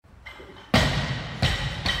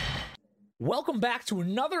Welcome back to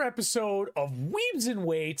another episode of Weebs and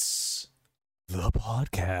Weights, the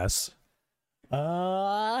podcast.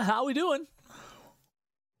 How we doing?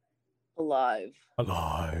 Alive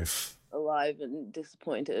and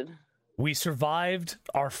disappointed. We survived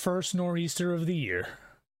our first nor'easter of the year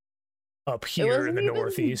up here in the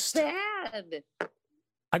Northeast. Bad.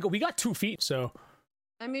 We got 2 feet, so.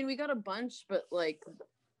 I mean, we got a bunch, but like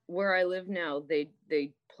where I live now, they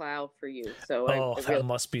plow for you. So that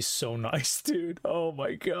must be so nice, dude. Oh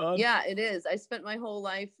my god. Yeah, it is. I spent my whole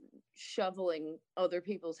life shoveling other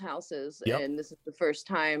people's houses, Yep. And this is the first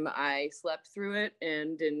time I slept through it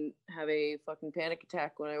and didn't have a fucking panic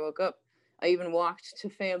attack when I woke up. I even walked to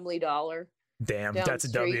Family Dollar. Damn, down that's a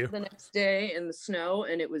the street W. The next day in the snow,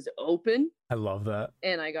 and it was open. I love that.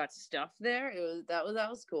 And I got stuff there. That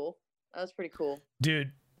was cool. That was pretty cool.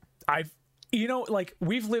 Dude,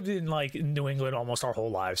 we've lived in like New England almost our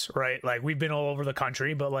whole lives, right? Like we've been all over the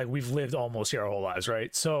country, but like we've lived almost here our whole lives,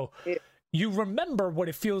 right? So Yeah. You remember what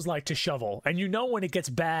it feels like to shovel, and you know when it gets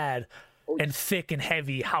bad and thick and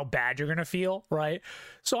heavy, how bad you're gonna feel, right?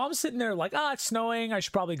 So I'm sitting there like, it's snowing. I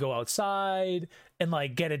should probably go outside and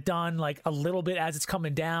like get it done like a little bit as it's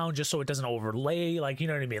coming down, just so it doesn't overlay. Like, you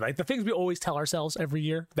know what I mean? Like the things we always tell ourselves every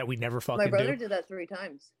year that we never fucking do. My brother did that 3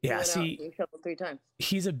 times. Yeah, he shoveled 3 times.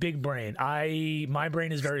 He's a big brain. My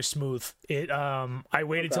brain is very smooth. I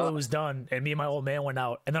waited till it was done, and me and my old man went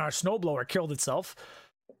out, and then our snowblower killed itself,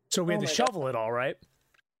 so we had to shovel it all, right?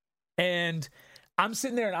 And I'm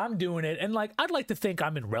sitting there and I'm doing it, and like I'd like to think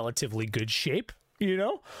I'm in relatively good shape, you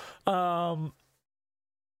know?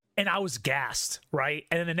 And I was gassed, right?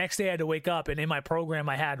 And then the next day I had to wake up, and in my program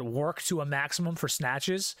I had work to a maximum for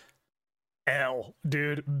snatches. L,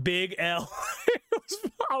 dude, big L.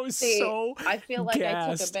 I feel like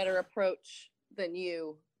gassed. I took a better approach than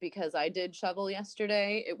you because I did shovel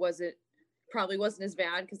yesterday. It probably wasn't as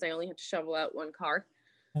bad because I only had to shovel out 1 car,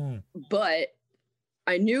 but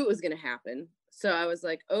I knew it was going to happen. So I was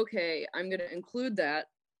like, okay, I'm going to include that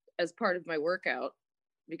as part of my workout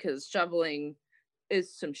because shoveling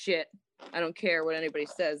is some shit. I don't care what anybody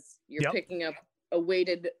says. You're picking up a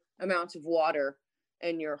weighted amount of water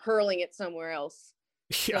and you're hurling it somewhere else.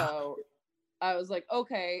 Yeah. So I was like,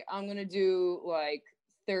 okay, I'm going to do like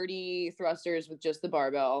 30 thrusters with just the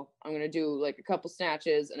barbell. I'm going to do like a couple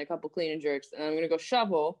snatches and a couple clean and jerks, and I'm going to go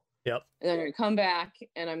shovel. Yep. And then I'm going to come back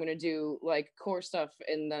and I'm going to do like core stuff,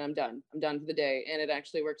 and then I'm done. I'm done for the day. And it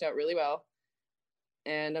actually worked out really well.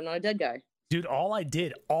 And I'm not a dead guy. Dude, all I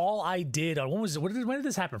did when did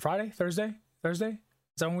this happen? Friday? Thursday? Is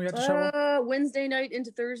that when we got to shovel? Wednesday night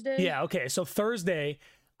into Thursday. Yeah, okay. So Thursday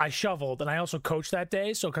I shoveled, and I also coached that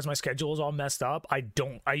day. So because my schedule is all messed up, I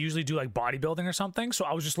usually do like bodybuilding or something. So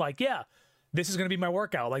I was just like, yeah, this is going to be my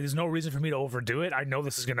workout. Like there's no reason for me to overdo it. I know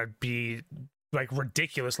this is going to be like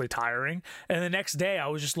ridiculously tiring. And the next day I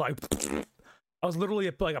was just like, I was literally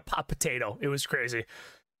like a pop potato. It was crazy.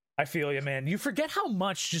 I feel you, man. You forget how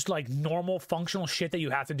much just like normal functional shit that you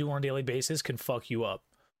have to do on a daily basis can fuck you up,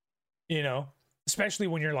 you know, especially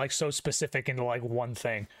when you're like so specific into like one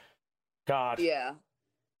thing. God. Yeah.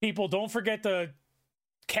 People, don't forget to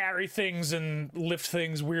carry things and lift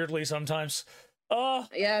things weirdly sometimes.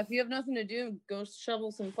 Yeah, if you have nothing to do, go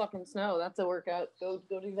shovel some fucking snow. That's a workout. Go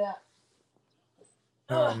do that.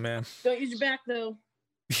 Oh, man. Don't use your back, though.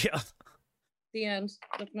 Yeah. The end.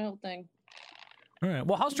 That's my whole thing. All right.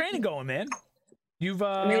 Well, how's training going, man? You've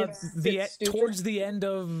towards the end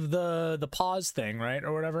of the pause thing, right,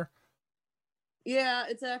 or whatever. Yeah,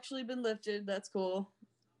 it's actually been lifted. That's cool.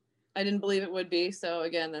 I didn't believe it would be, so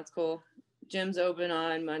again, that's cool. Gym's open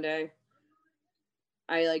on Monday.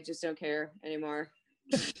 I just don't care anymore.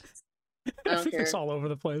 I don't care. It's all over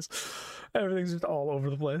the place. Everything's just all over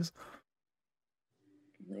the place.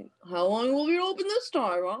 Like, how long will we open this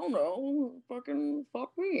time? I don't know. Fucking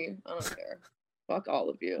fuck me. I don't care. Fuck all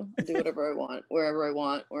of you. I do whatever I want, wherever I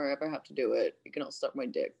want, wherever I have to do it. You can all suck my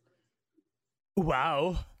dick.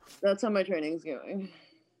 Wow. That's how my training's going.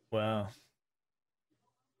 Wow.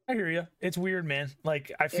 I hear you. It's weird, man.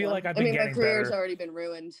 Like, I feel like I've been getting my career's better. already been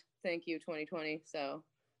ruined. Thank you, 2020. So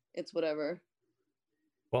it's whatever.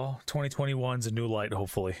 Well, 2021's a new light,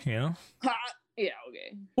 hopefully, you know? Ha! Yeah,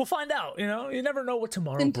 okay. We'll find out, you know? You never know what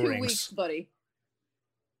tomorrow In brings. 2 weeks, buddy.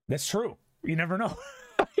 That's true. You never know.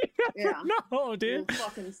 You never know, dude. We'll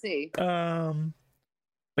fucking see. But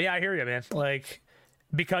yeah, I hear you, man. Like,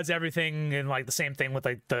 because everything and like the same thing with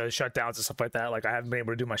like the shutdowns and stuff like that, like I haven't been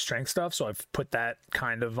able to do my strength stuff, so I've put that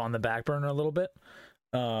kind of on the back burner a little bit.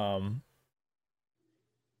 And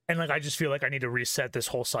like I just feel like I need to reset this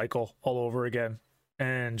whole cycle all over again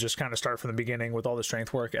and just kind of start from the beginning with all the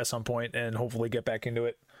strength work at some point and hopefully get back into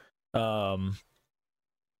it.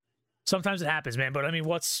 So Sometimes it happens, man. But I mean,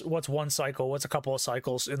 what's one cycle? What's a couple of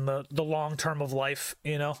cycles in the long term of life?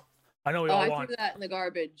 You know, I know we all I want. threw that in the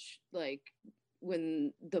garbage like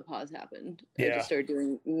when the pause happened. I Yeah. just started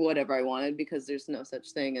doing whatever I wanted because there's no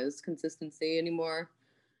such thing as consistency anymore.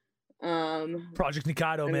 Project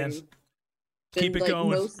Nikaido, man. mean, Keep it like, going.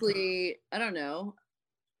 Mostly, I don't know.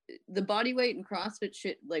 The body weight and CrossFit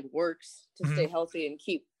shit like works to stay healthy and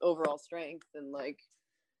keep overall strength. And like,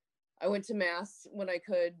 I went to mass when I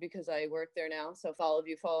could because I work there now. So if all of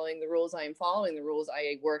you following the rules, I am following the rules.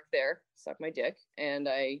 I work there, suck my dick, and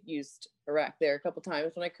I used a rack there a couple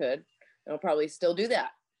times when I could. And I'll probably still do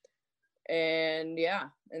that. And yeah,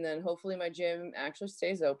 and then hopefully my gym actually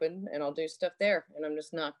stays open and I'll do stuff there. And I'm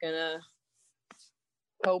just not gonna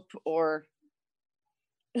hope or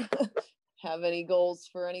have any goals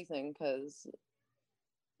for anything because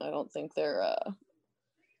I don't think they're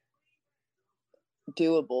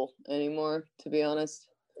doable anymore, to be honest.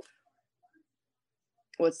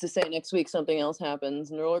 What's to say next week something else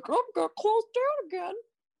happens and they're like, oh, got closed down again.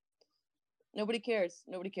 Nobody cares.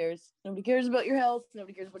 Nobody cares. Nobody cares about your health.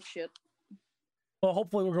 Nobody cares about shit. Well,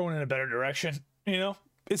 hopefully we're going in a better direction. You know,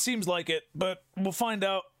 it seems like it, but we'll find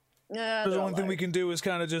out. The only thing we can do is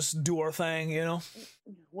kind of just do our thing, you know.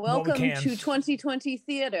 Welcome to 2020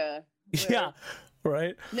 theater. Yeah,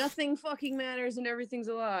 right. Nothing fucking matters and everything's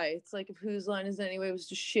a lie. It's like if Whose Line Is It Anyway was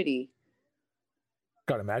just shitty.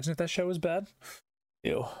 God, imagine if that show was bad.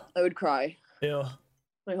 Ew. I would cry. Ew.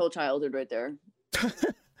 My whole childhood right there.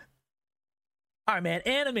 All right, man.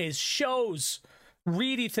 Animes, shows,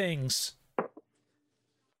 ready things.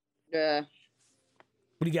 Yeah.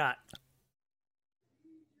 What do you got?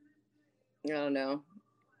 I don't know.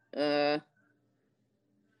 I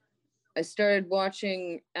started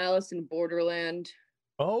watching Alice in Borderland.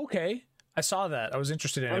 Oh, okay. I saw that. I was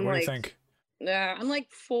interested in it. What do you think? Yeah, I'm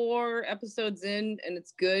like 4 episodes in, and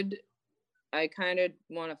it's good. I kind of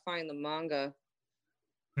want to find the manga.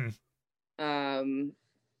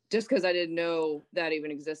 Just because I didn't know that even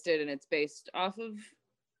existed, and it's based off of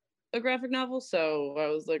a graphic novel. So I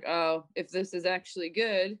was like, oh, if this is actually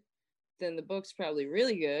good, then the book's probably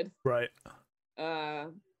really good. Right. I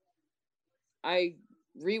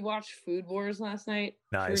rewatched Food Wars last night.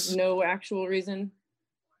 Nice. For no actual reason.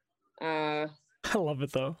 I love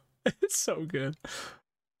it though. It's so good.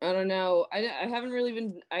 I don't know. I haven't really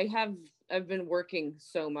been. I've been working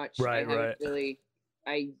so much. Right.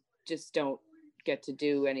 I just don't get to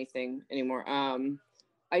do anything anymore.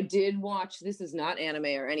 I did watch. This is not anime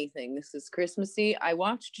or anything. This is Christmassy. I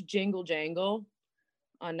watched Jingle Jangle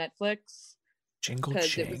on Netflix. Jingle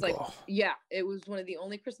Jangle. It was like, yeah, it was one of the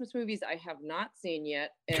only Christmas movies I have not seen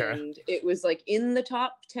yet, and it was like in the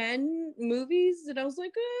top 10 movies. And I was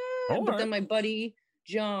like, but then my buddy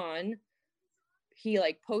John, he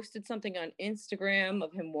like posted something on Instagram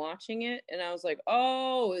of him watching it, and I was like,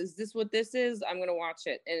 oh, is this what this is? I'm gonna watch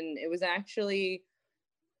it. And it was actually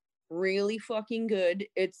really fucking good.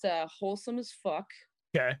 It's wholesome as fuck.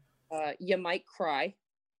 Okay. You might cry.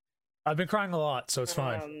 I've been crying a lot, so it's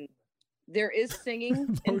fine. There is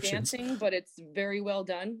singing and dancing, but it's very well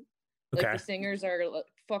done. Like the singers are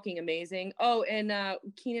fucking amazing. Oh, and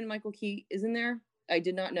Keegan-Michael Key is in there. I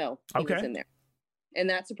did not know he was in there, and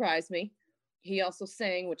that surprised me. He also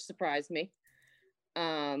sang, which surprised me.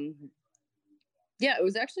 Yeah, it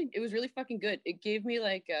was really fucking good. It gave me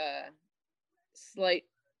like a slight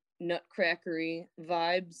Nutcrackery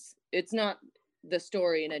vibes. It's not the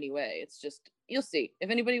story in any way. It's just, you'll see. If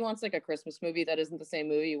anybody wants like a Christmas movie that isn't the same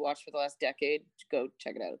movie you watched for the last decade, go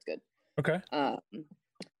check it out. It's good. Okay.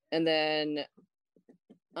 And then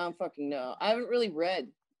I don't fucking know. I haven't really read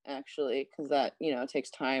actually because that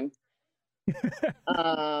takes time.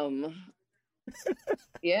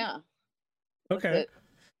 Yeah. Okay.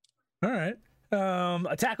 All right.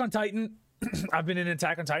 Attack on Titan. I've been in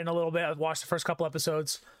Attack on Titan a little bit. I've watched the first couple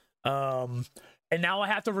episodes. And now I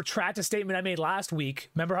have to retract a statement I made last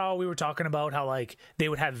week. Remember how we were talking about how like they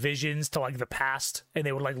would have visions to like the past and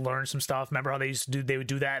they would like learn some stuff? Remember how they would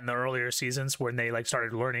do that in the earlier seasons when they like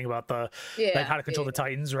started learning about the like how to control the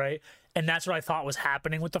Titans, right? And that's what I thought was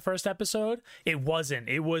happening with the first episode. It wasn't.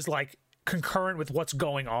 It was like concurrent with what's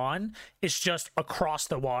going on. It's just across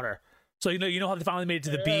the water. So you know how they finally made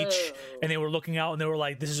it to the beach and they were looking out and they were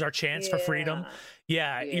like, this is our chance for freedom.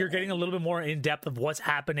 Yeah, you're getting a little bit more in depth of what's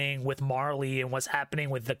happening with Marley and what's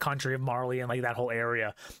happening with the country of Marley and like that whole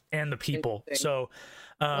area and the people. So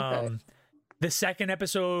the second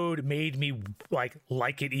episode made me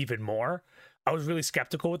like it even more. I was really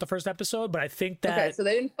skeptical with the first episode, but I think that so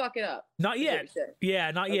they didn't fuck it up. Not yet.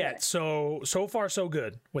 Yeah, not yet. So far so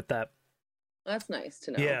good with that. That's nice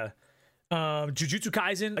to know. Yeah. Jujutsu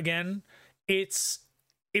Kaisen, again, it's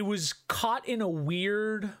it was caught in a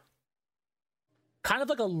weird kind of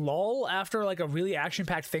like a lull after like a really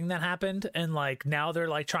action-packed thing that happened, and like now they're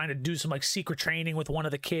like trying to do some like secret training with one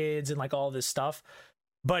of the kids and like all this stuff,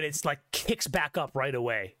 but it's like kicks back up right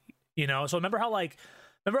away, you know. So remember like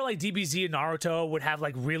DBZ and Naruto would have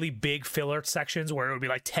like really big filler sections where it would be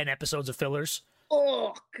like 10 episodes of fillers.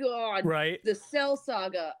 Oh god, right? The Cell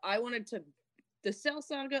Saga, the Cell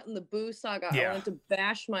Saga and the Boo Saga, I wanted to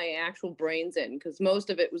bash my actual brains in, because most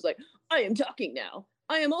of it was like, I am talking now,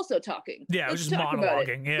 I am also talking. Yeah, it was just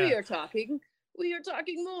monologuing. Yeah, we are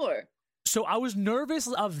talking more. So I was nervous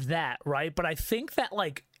of that, right? But I think that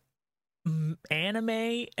like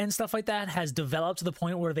anime and stuff like that has developed to the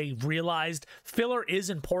point where they realized filler is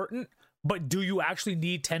important, but do you actually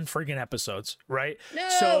need 10 friggin' episodes, right? No!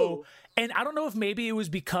 So, and I don't know if maybe it was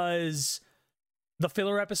because the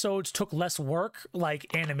filler episodes took less work,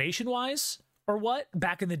 like animation wise or what,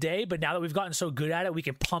 back in the day, but now that we've gotten so good at it, we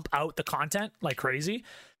can pump out the content like crazy.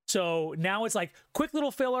 So now it's like quick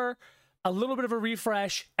little filler, a little bit of a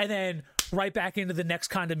refresh, and then right back into the next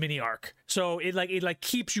kind of mini arc. So it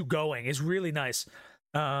keeps you going. It's really nice.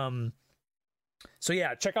 So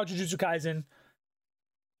yeah, check out Jujutsu Kaisen.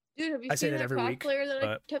 Dude, have you seen that cosplayer that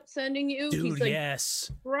I kept sending you? Dude, he's like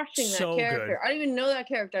yes, crushing that character. Good. I didn't even know that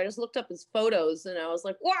character. I just looked up his photos and I was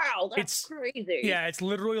like, wow, that's crazy. Yeah, it's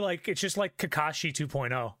literally like, it's just like Kakashi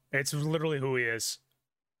 2.0. It's literally who he is.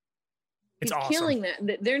 It's awesome. Killing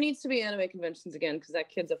that. There needs to be anime conventions again, because that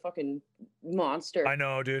kid's a fucking monster. I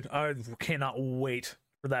know, dude. I cannot wait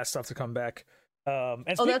for that stuff to come back.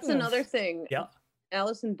 That's another thing. Yeah.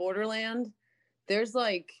 Alice in Borderland. There's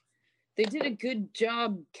like, they did a good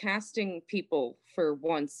job casting people for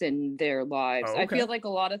once in their lives. Oh, okay. I feel like a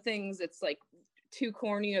lot of things, it's like too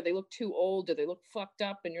corny, or they look too old, or they look fucked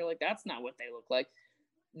up, and you're like, that's not what they look like.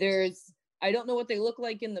 I don't know what they look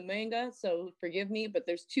like in the manga, so forgive me, but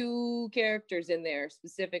there's 2 characters in there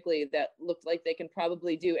specifically that looked like they can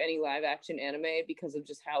probably do any live action anime because of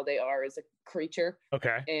just how they are as a creature.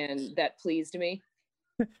 Okay. And that pleased me.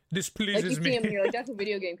 This pleases me. Like, you me. see him and you're like, that's a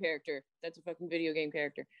video game character. That's a fucking video game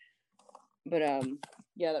character. But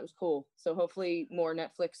yeah, that was cool. So hopefully more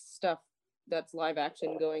Netflix stuff that's live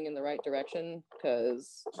action going in the right direction,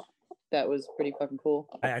 because that was pretty fucking cool.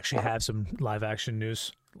 I actually have some live action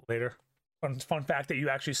news later. Fun fact that you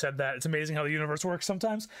actually said that. It's amazing how the universe works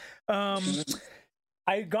sometimes.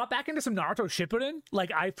 I got back into some Naruto Shippuden.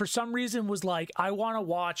 Like, I for some reason was like, I want to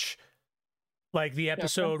watch like the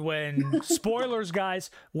episode when spoilers, guys,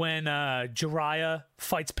 when Jiraiya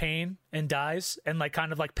fights Pain and dies and like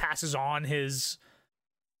kind of like passes on his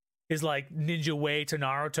like ninja way to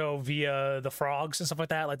Naruto via the frogs and stuff like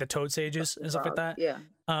that, like the Toad Sages and stuff like that. Yeah.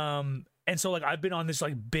 And so like I've been on this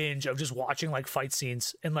like binge of just watching like fight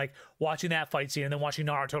scenes and like watching that fight scene and then watching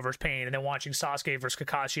Naruto versus Pain and then watching Sasuke versus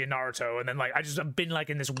Kakashi and Naruto, and then like I've been like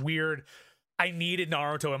in this weird, I needed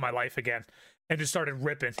Naruto in my life again and just started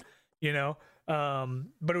ripping, you know.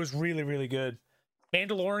 But it was really, really good.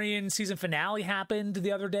 Mandalorian season finale happened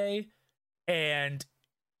the other day, and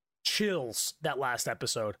chills that last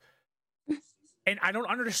episode. And I don't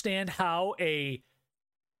understand how a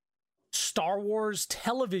Star Wars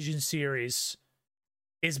television series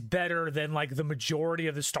is better than like the majority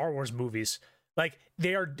of the Star Wars movies. Like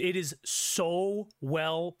it is so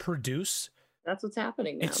well produced. That's what's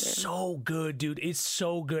happening now. It's so good, dude. It's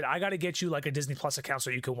so good. I got to get you like a Disney Plus account so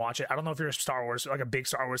you can watch it. I don't know if you're a big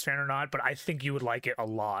Star Wars fan or not, but I think you would like it a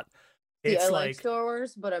lot. I like Star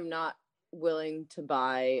Wars, but I'm not willing to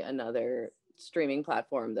buy another streaming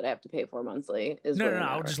platform that I have to pay for monthly. No.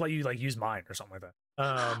 I'll just let you like use mine or something like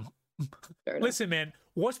that. Listen, man,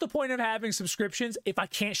 what's the point of having subscriptions if I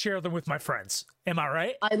can't share them with my friends? Am I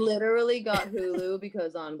right? I literally got Hulu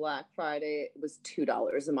because on Black Friday it was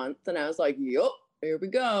 $2 a month, and I was like, "Yup, here we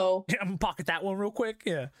go." I'm gonna pocket that one real quick.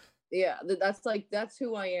 Yeah. That's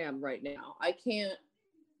who I am right now. I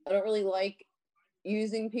don't really like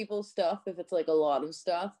using people's stuff if it's like a lot of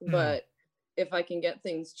stuff, but if I can get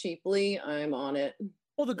things cheaply, I'm on it.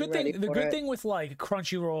 Well, the good thing with like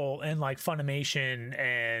Crunchyroll and like Funimation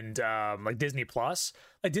and like Disney Plus,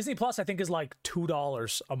 I think is like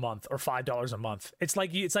 $2 a month or $5 a month. It's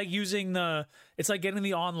like getting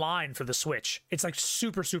the online for the Switch. It's like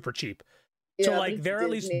super, super cheap. Yeah, so like they're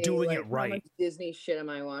Disney, at least doing it right. How much Disney shit am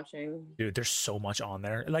I watching? Dude, there's so much on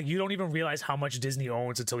there. Like you don't even realize how much Disney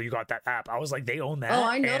owns until you got that app. I was like, they own that. Oh,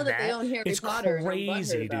 I know that they own Harry Potter. It's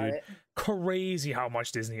crazy, dude. Crazy how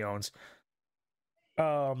much Disney owns.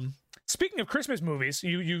 Speaking of Christmas movies,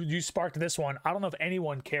 you sparked this one. I don't know if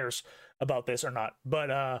anyone cares about this or not,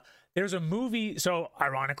 but there's a movie. So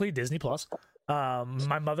ironically, Disney Plus.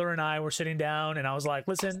 My mother and I were sitting down, and I was like,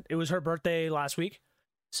 "Listen, it was her birthday last week.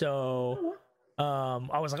 So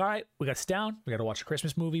I was like, all right, we got to sit down. We got to watch a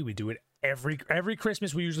Christmas movie. We do it every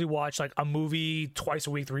Christmas. We usually watch like a movie twice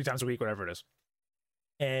a week, 3 times a week, whatever it is.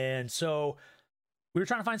 And so we were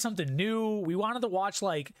trying to find something new. We wanted to watch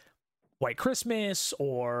like White Christmas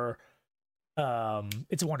or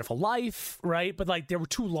It's a Wonderful Life, right? But like they were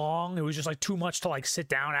too long. It was just like too much to like sit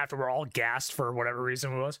down after we're all gassed for whatever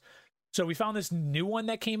reason it was. So we found this new one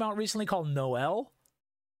that came out recently called Noelle.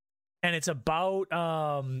 And it's about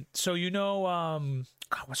so you know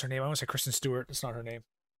God, what's her name? I want to say Kristen Stewart. It's not her name.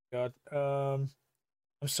 God.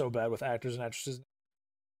 I'm so bad with actors and actresses.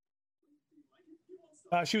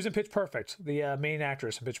 She was in Pitch Perfect, the main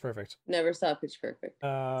actress in Pitch Perfect. Never saw Pitch Perfect.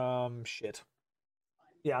 Shit.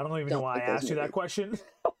 Yeah, I don't even know why I asked you that question.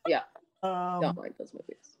 Yeah. Don't like those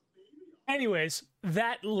movies. Anyways,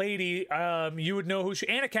 that lady, you would know who she...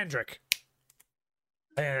 Anna Kendrick.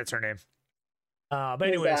 I think that's her name. But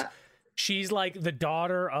anyways, she's like the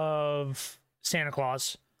daughter of Santa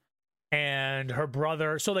Claus and her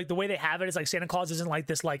brother. So like the way they have it is like Santa Claus isn't like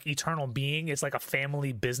this like eternal being. It's like a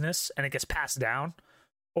family business and it gets passed down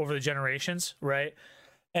over the generations, right?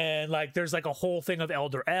 And like there's like a whole thing of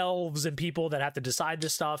elder elves and people that have to decide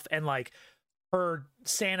this stuff. And like her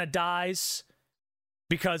Santa dies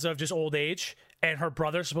because of just old age, and her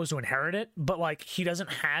brother's supposed to inherit it, but like he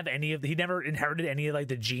doesn't have any of he never inherited any of like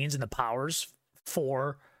the genes and the powers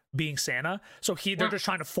for being Santa. So they're just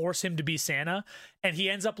trying to force him to be Santa, and he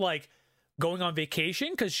ends up like going on vacation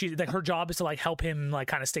because she like her job is to like help him like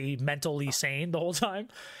kind of stay mentally sane the whole time.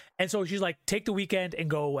 And so she's like, take the weekend and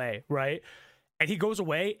go away, right? And he goes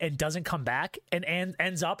away and doesn't come back and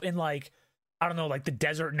ends up in like, I don't know, like the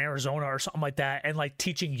desert in Arizona or something like that, and like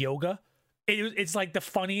teaching yoga. It's like the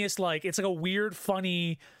funniest, like it's like a weird,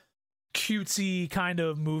 funny, cutesy kind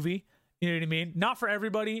of movie. You know what I mean? Not for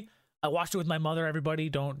everybody. I watched it with my mother. Everybody,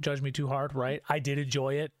 don't judge me too hard, right? I did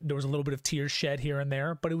enjoy it. There was a little bit of tears shed here and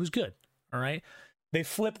there, but it was good. All right. They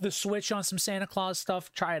flipped the switch on some Santa Claus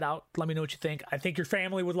stuff. Try it out. Let me know what you think. I think your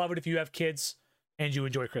family would love it if you have kids and you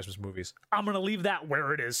enjoy Christmas movies. I'm going to leave that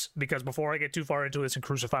where it is because before I get too far into this and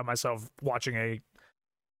crucify myself watching a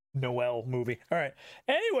Noelle movie. All right.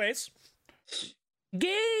 Anyways,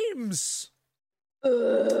 games.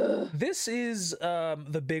 This is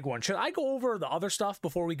the big one. Should I go over the other stuff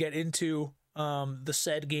before we get into the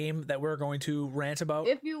said game that we're going to rant about?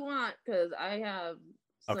 If you want, because I have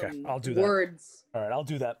some I'll do that. Words. All right, I'll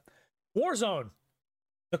do that. Warzone.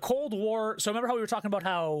 The Cold War. So remember how we were talking about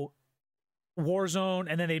how Warzone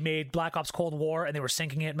and then they made Black Ops Cold War and they were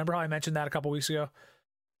syncing it? Remember how I mentioned that a couple weeks ago?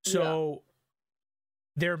 So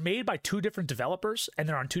they're made by 2 different developers and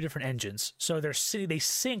they're on 2 different engines. So they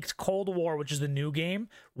synced Cold War, which is the new game,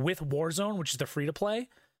 with Warzone, which is the free-to-play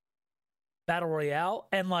Battle Royale.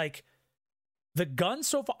 And like the gun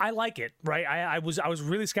so far, I like it, right? I was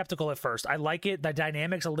really skeptical at first. I like it. The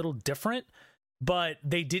dynamic's a little different, but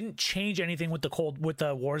they didn't change anything with the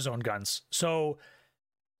Warzone guns. So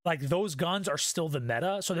like those guns are still the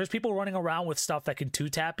meta. So there's people running around with stuff that can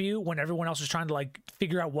 2-tap you when everyone else is trying to like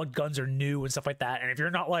figure out what guns are new and stuff like that. And if you're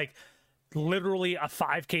not like literally a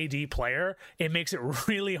 5KD player, it makes it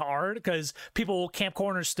really hard because people will camp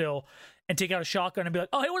corners still and take out a shotgun and be like,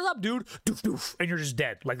 oh, hey, what's up, dude? Doof, doof. And you're just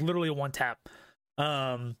dead. Like literally a 1-tap.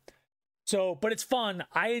 So, but it's fun.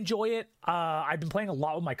 I enjoy it. I've been playing a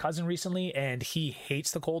lot with my cousin recently and he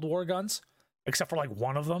hates the Cold War guns, except for like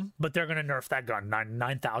one of them, but they're going to nerf that gun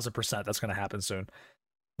 9,000%. That's going to happen soon.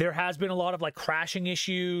 There has been a lot of like crashing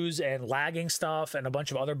issues and lagging stuff and a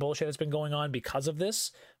bunch of other bullshit that's been going on because of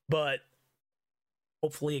this, but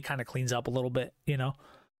hopefully it kind of cleans up a little bit, you know?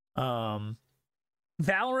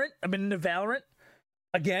 Valorant. I've been into Valorant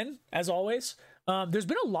again, as always. There's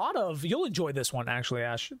been a lot of, you'll enjoy this one actually,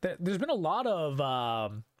 Ash. There's been a lot of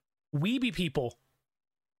weeby people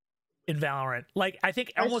in Valorant. Like I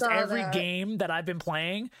think almost every game that I've been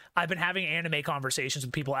playing, I've been having anime conversations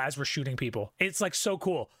with people as we're shooting people. It's like so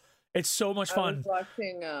cool. It's so much fun. I was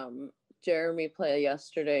watching Jeremy play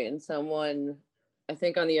yesterday, and someone, I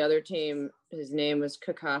think on the other team, his name was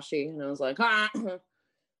Kakashi, and I was like, ah.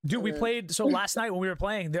 Dude, we played so last night when we were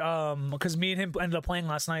playing, because me and him ended up playing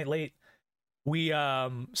last night late. We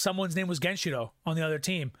someone's name was Genshiro on the other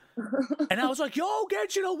team, and I was like, yo,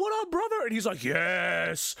 Genshiro, what up, brother? And he's like,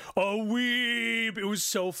 yes, a weeb. It was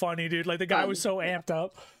so funny, dude. Like the guy was so amped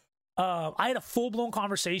up. I had a full-blown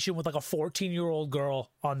conversation with like a 14-year-old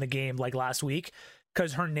girl on the game like last week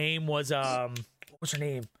because her name was what's her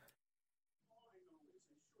name?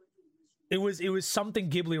 It was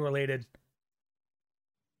something Ghibli related.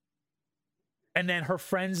 And then her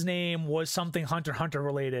friend's name was something Hunter x Hunter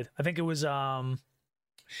related. I think it was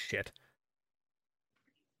shit.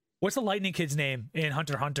 What's the lightning kid's name in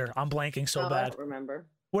Hunter x Hunter? I'm blanking so bad. I don't remember.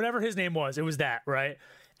 Whatever his name was, it was that, right?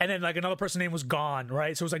 And then like another person's name was Gone,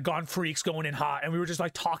 right? So it was like Gone Freaks going in hot, and we were just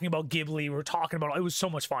like talking about Ghibli. We were talking about it was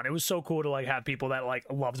so much fun. It was so cool to like have people that like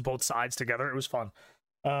loved both sides together. It was fun.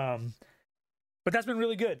 But that's been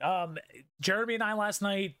really good. Jeremy and I last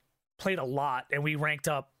night played a lot, and we ranked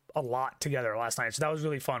up a lot together last night. So that was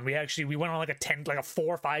really fun. We went on like a 4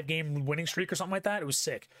 or 5 game winning streak or something like that. It was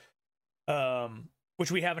sick. Which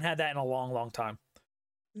we haven't had that in a long, long time.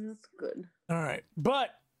 That's good. All right. But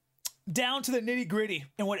down to the nitty gritty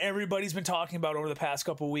and what everybody's been talking about over the past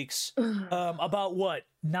couple of weeks. About what?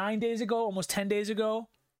 9 days ago, almost 10 days ago,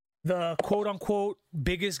 the quote unquote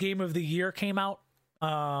biggest game of the year came out.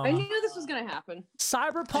 I knew this was going to happen.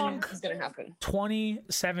 Cyberpunk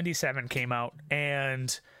 2077 came out,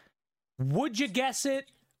 and would you guess it?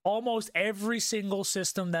 Almost every single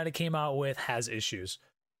system that it came out with has issues.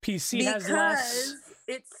 PC has less.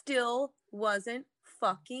 It still wasn't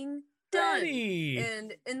fucking done. Daddy.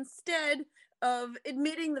 And instead of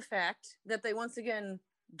admitting the fact that they once again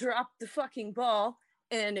dropped the fucking ball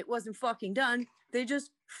and it wasn't fucking done, they just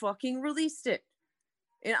fucking released it.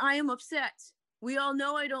 And I am upset. We all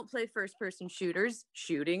know I don't play first-person shooters.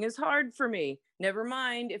 Shooting is hard for me. Never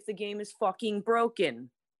mind if the game is fucking broken.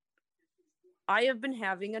 I have been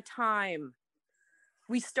having a time.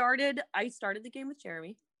 I started the game with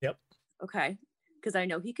Jeremy. Yep. Okay. Because I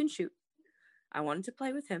know he can shoot. I wanted to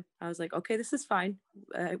play with him. I was like, okay, this is fine.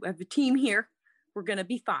 I have a team here. We're going to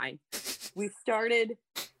be fine. We started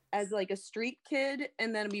as like a street kid,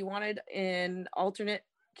 and then we wanted an alternate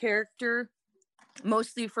character,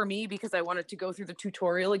 mostly for me because I wanted to go through the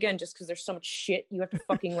tutorial again, just because there's so much shit you have to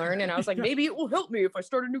fucking learn. And I was like, maybe it will help me if I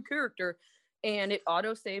start a new character. And it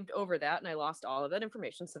auto-saved over that, and I lost all of that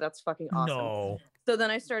information, so that's fucking awesome. No. So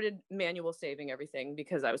then I started manual saving everything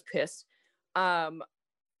because I was pissed.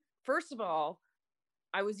 First of all,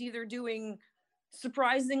 I was either doing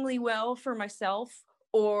surprisingly well for myself,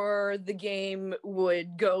 or the game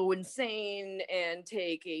would go insane and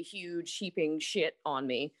take a huge heaping shit on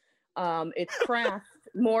me. It crashed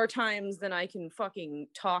more times than I can fucking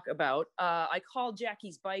talk about. I called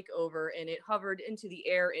Jackie's bike over and it hovered into the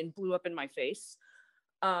air and blew up in my face.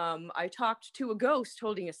 I talked to a ghost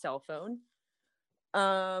holding a cell phone.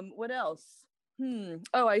 What else?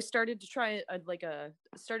 Oh, I started to try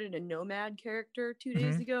started a nomad character 2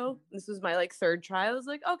 days ago. This was my like 3rd try. I was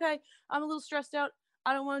like, okay, I'm a little stressed out.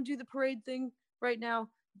 I don't want to do the parade thing right now.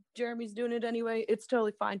 Jeremy's doing it anyway. It's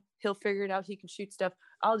totally fine. He'll figure it out. He can shoot stuff.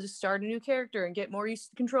 I'll just start a new character and get more used to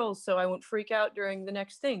the controls so I won't freak out during the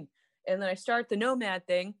next thing. And then I start the nomad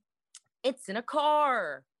thing. It's in a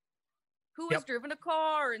car. Who has driven a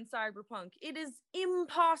car in Cyberpunk? It is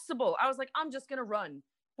impossible. I was like, I'm just going to run.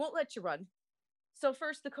 Won't let you run. So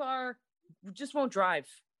first, the car just won't drive.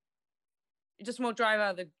 It just won't drive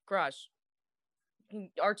out of the garage.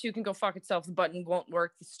 R2 can go fuck itself. The button won't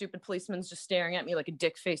work. The stupid policeman's just staring at me like a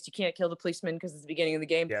dick face. You can't kill the policeman because it's the beginning of the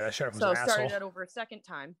game. Yeah, that sheriff was an asshole. So I started that over a second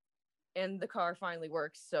time, and the car finally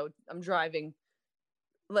works. So I'm driving.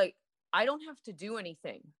 Like, I don't have to do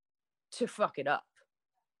anything to fuck it up.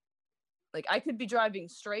 Like, I could be driving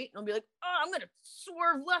straight, and I'll be like, oh, I'm going to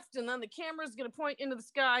swerve left, and then the camera's going to point into the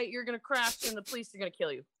sky. You're going to crash, and the police are going to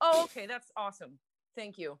kill you. Oh, okay, that's awesome.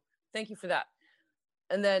 Thank you. Thank you for that.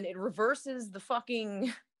 And then it reverses the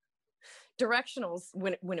fucking directionals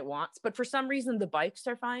when it wants. But for some reason, the bikes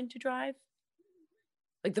are fine to drive.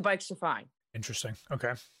 Like, the bikes are fine. Interesting.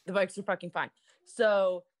 Okay. The bikes are fucking fine.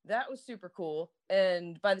 So that was super cool.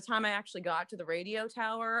 And by the time I actually got to the radio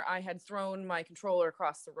tower, I had thrown my controller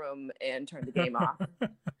across the room and turned the game off.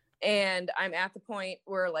 And I'm at the point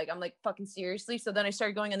where, like, I'm like, fucking seriously? So then I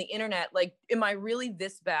started going on the internet. Like, am I really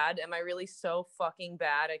this bad? Am I really so fucking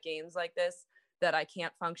bad at games like this that I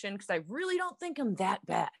can't function? Because I really don't think I'm that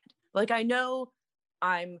bad. Like, I know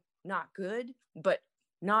I'm not good, but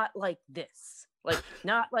not like this. Like,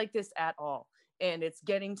 not like this at all. And it's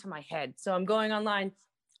getting to my head. So I'm going online.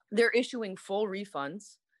 They're issuing full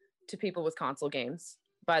refunds to people with console games.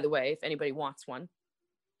 By the way, if anybody wants one,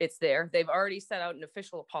 it's there. They've already set out an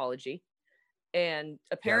official apology. And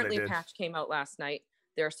apparently a patch came out last night.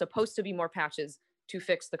 There are supposed to be more patches to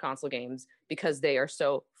fix the console games because they are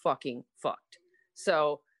so fucking fucked.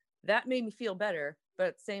 So that made me feel better. But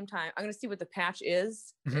at the same time, I'm going to see what the patch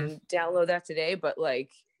is and download that today. But like,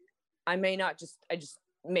 I just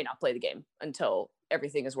may not play the game until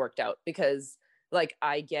everything is worked out, because like,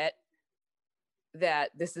 I get that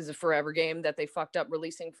this is a forever game that they fucked up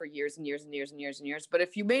releasing for years and years and years and years and years. But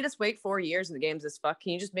if you made us wait 4 years and the game's this fuck,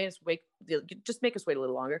 can you just make us wait a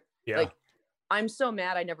little longer? Yeah. Like, I'm so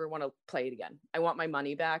mad. I never want to play it again. I want my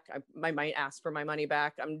money back. I might ask for my money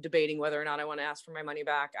back. I'm debating whether or not I want to ask for my money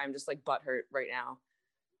back. I'm just like butthurt right now.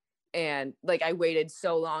 And like, I waited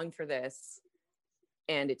so long for this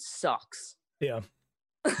and it sucks. Yeah.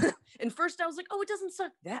 And first I was like, oh, it doesn't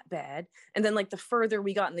suck that bad. And then like the further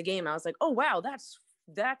we got in the game, I was like, oh, wow, that's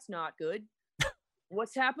not good.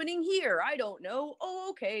 What's happening here? I don't know. Oh,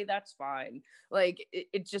 okay, that's fine. Like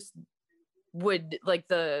it just would, like,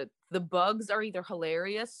 the bugs are either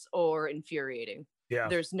hilarious or infuriating. Yeah.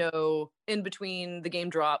 There's no in between. The game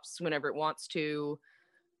drops whenever it wants to.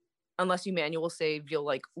 Unless you manual save, you'll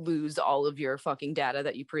like lose all of your fucking data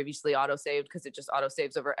that you previously auto saved, because it just auto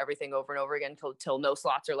saves over everything over and over again till no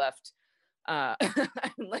slots are left. I'm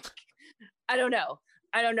like, I don't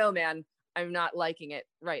know, man. I'm not liking it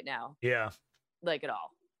right now. Yeah. Like, at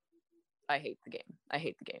all. I hate the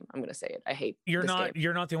game. I'm gonna say it. I hate. You're not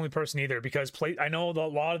the only person either, because I know a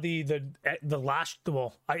lot of the last,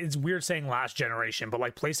 well, it's weird saying last generation, but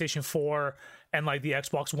like PlayStation 4 and like the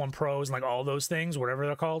Xbox One Pros and like all those things, whatever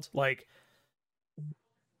they're called, like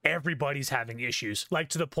everybody's having issues, like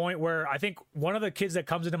to the point where I think one of the kids that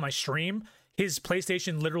comes into my stream, his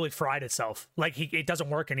PlayStation literally fried itself. Like it doesn't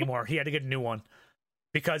work anymore. He had to get a new one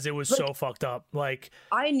because it was so fucked up. Like,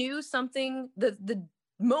 I knew something, the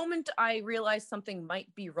moment I realized something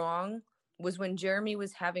might be wrong was when Jeremy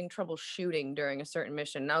was having trouble shooting during a certain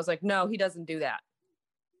mission. And I was like, no, he doesn't do that.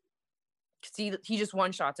 He just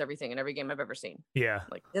one-shots everything in every game I've ever seen. Yeah.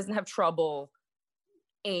 Like, he doesn't have trouble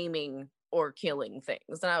aiming or killing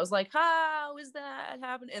things. And I was like, how is that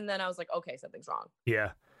happening? And then I was like, okay, something's wrong.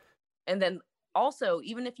 Yeah. And then also,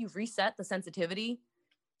 even if you've reset the sensitivity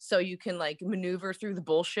so you can like maneuver through the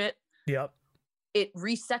bullshit, yep, it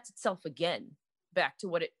resets itself again back to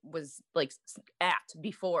what it was like at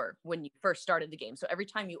before when you first started the game. So every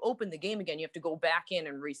time you open the game again, you have to go back in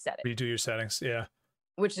and reset it. Redo your settings, yeah.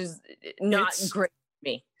 Which is not great for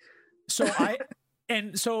me. So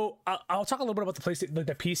I'll talk a little bit about the PlayStation,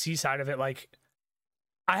 the PC side of it. Like,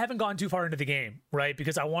 I haven't gone too far into the game, right?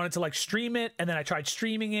 Because I wanted to like stream it, and then I tried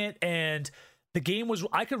streaming it, and the game was,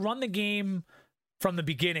 I could run the game from the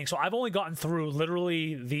beginning. So I've only gotten through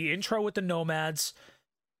literally the intro with the Nomads.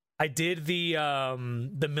 I did the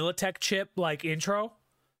Militech chip like intro.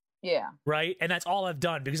 Yeah. Right. And that's all I've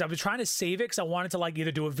done, because I've been trying to save it because I wanted to like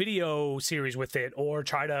either do a video series with it or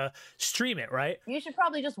try to stream it. Right. You should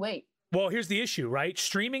probably just wait. Well, here's the issue, right?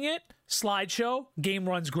 Streaming it, slideshow, game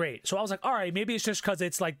runs great. So I was like, all right, maybe it's just because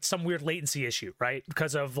it's like some weird latency issue, right?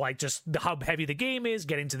 Because of like just how heavy the game is,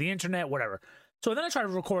 getting to the internet, whatever. So then I tried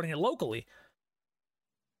recording it locally.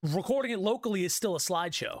 Recording it locally is still a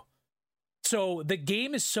slideshow. So the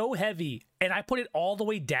game is so heavy, and I put it all the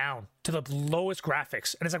way down to the lowest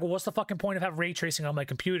graphics. And it's like, well, what's the fucking point of having ray tracing on my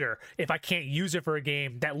computer if I can't use it for a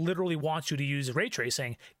game that literally wants you to use ray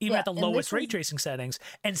tracing, even at the lowest ray tracing settings,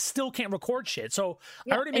 and still can't record shit? So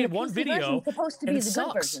I already made one video. It's supposed to be the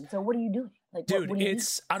good version. So what are you doing? Like, dude,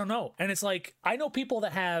 I don't know. And it's like, I know people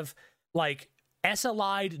that have like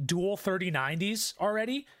SLI'd dual 3090s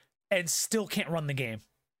already and still can't run the game.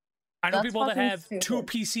 I know people that have two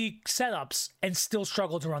PC setups and still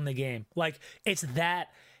struggle to run the game. Like, it's that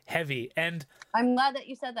heavy. And I'm glad that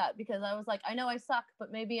you said that, because I was like, I know I suck,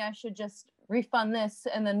 but maybe I should just refund this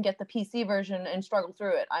and then get the PC version and struggle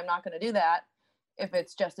through it. I'm not going to do that if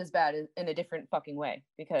it's just as bad in a different fucking way,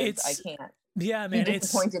 because I can't. Yeah, man, be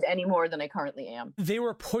disappointed any more than I currently am. They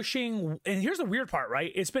were pushing, and here's the weird part,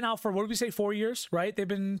 right? It's been out for, what did we say, 4 years, right? They've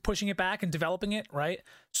been pushing it back and developing it, right?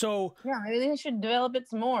 So yeah, maybe they should develop it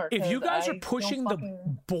some more. If you guys are pushing the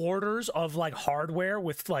borders of like hardware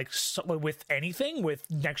with like with anything,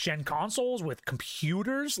 with next gen consoles, with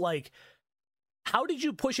computers, like, how did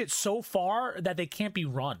you push it so far that they can't be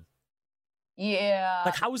run? Yeah.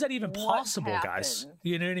 Like, how is that even possible, guys?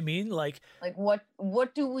 You know what I mean? Like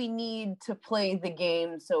what do we need to play the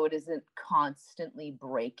game so it isn't constantly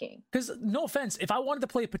breaking? Because no offense, if I wanted to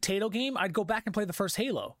play a potato game, I'd go back and play the first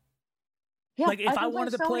Halo. Yeah, like if I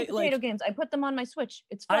wanted to play potato games, I put them on my Switch.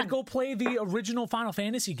 It's fun. I'd go play the original Final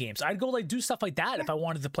Fantasy games. I'd go like do stuff like that if I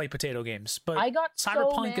wanted to play potato games. But I got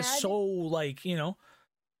Cyberpunk is so like, you know.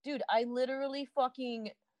 Dude, I literally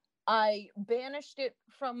I banished it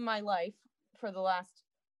from my life for the last,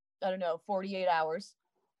 I don't know, 48 hours.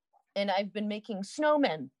 And I've been making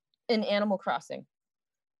snowmen in Animal Crossing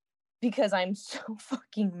because I'm so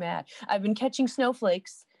fucking mad. I've been catching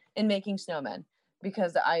snowflakes and making snowmen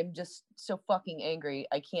because I'm just so fucking angry.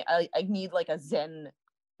 I need like a Zen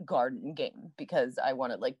garden game because I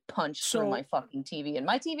want to like punch through my fucking TV. And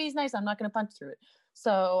my TV is nice. I'm not going to punch through it.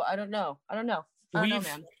 So I don't know,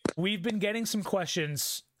 man. We've been getting some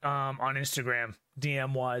questions on Instagram,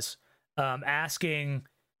 DM wise. asking,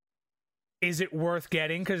 is it worth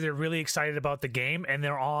getting? Because they're really excited about the game, and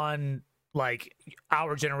they're on like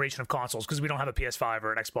our generation of consoles because we don't have a PS5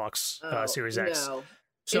 or an Xbox Series X. No.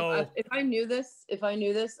 So if I knew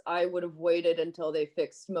this, I would have waited until they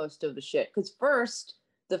fixed most of the shit. Because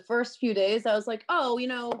the first few days, I was like,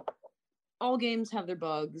 oh, all games have their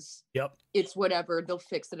bugs. Yep. It's whatever. They'll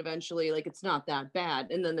fix it eventually. Like, it's not that bad.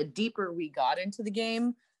 And then the deeper we got into the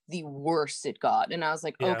game, the worse it got. And I was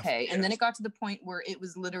like, okay. And then it got to the point where it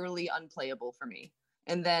was literally unplayable for me.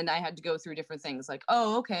 And then I had to go through different things like,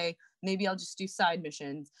 oh, okay, maybe I'll just do side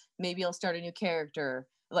missions. Maybe I'll start a new character.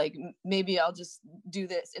 Like, maybe I'll just do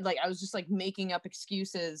this. Like, I was just like making up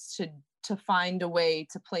excuses to find a way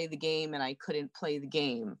to play the game, and I couldn't play the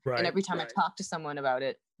game. Right, and every time I talk to someone about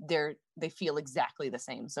it, they feel exactly the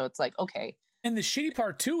same. So it's like, okay. And the shitty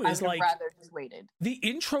part too is like, rather just waited. The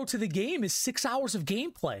intro to the game is 6 hours of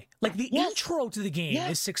gameplay. Like the intro to the game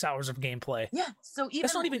is 6 hours of gameplay. Yeah. So even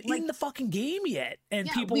that's not even in the fucking game yet, and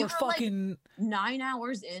people are fucking like 9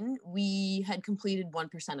 hours in. We had completed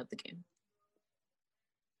 1% of the game.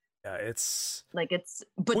 Yeah, it's but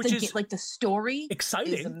the story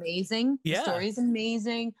exciting, is amazing. Yeah, the story is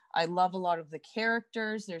amazing. I love a lot of the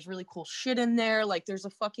characters. There's really cool shit in there. Like, there's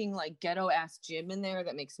a fucking like ghetto ass gym in there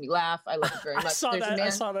that makes me laugh. I love it very much. I saw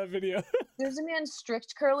that video. There's a man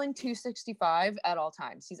strict curling 265 at all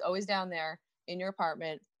times. He's always down there in your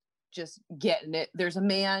apartment, just getting it. There's a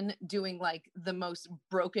man doing like the most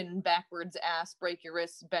broken backwards ass break your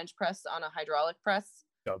wrist bench press on a hydraulic press.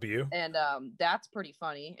 And that's pretty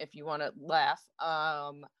funny if you want to laugh.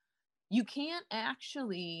 You can't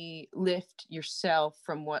actually lift yourself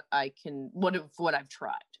from what I've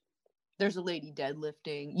tried. There's a lady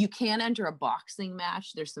deadlifting. You can enter a boxing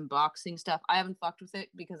match. There's some boxing stuff. I haven't fucked with it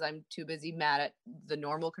because I'm too busy mad at the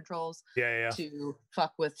normal controls to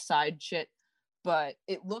fuck with side shit. But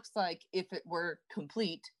it looks like if it were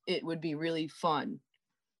complete, it would be really fun.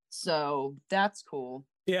 So that's cool.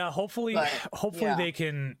 Yeah, hopefully they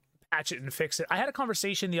can patch it and fix it. I had a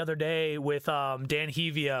conversation the other day with Dan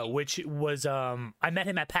Hevia, which was I met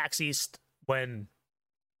him at PAX East when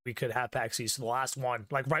we could have PAX East, the last one,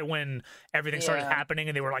 like right when everything started happening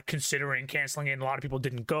and they were like considering canceling it, and a lot of people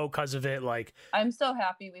didn't go because of it. Like, I'm so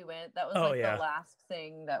happy we went. That was the last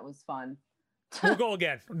thing that was fun. We'll go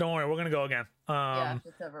again. Don't worry, we're gonna go again. If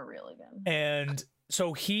it's ever real again. And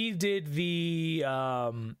so he did the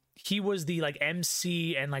he was the like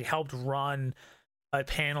MC and like helped run a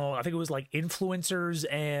panel. I think it was like influencers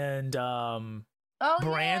and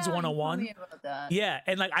brands 101. Yeah,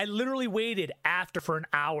 and like I literally waited after for an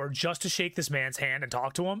hour just to shake this man's hand and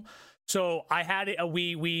talk to him. So I had it.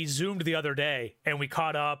 We zoomed the other day and we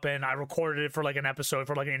caught up, and I recorded it for like an episode,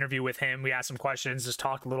 for like an interview with him. We asked some questions, just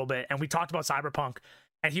talked a little bit, and we talked about Cyberpunk.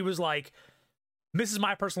 And he was like, "This is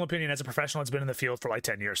my personal opinion as a professional that's been in the field for like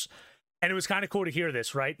 10 years." And it was kind of cool to hear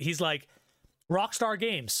this, right? He's like, Rockstar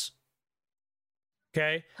Games,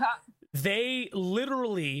 okay? They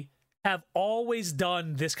literally have always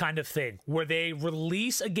done this kind of thing where they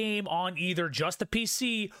release a game on either just the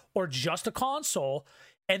PC or just a console,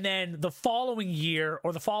 and then the following year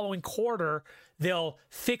or the following quarter, they'll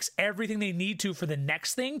fix everything they need to for the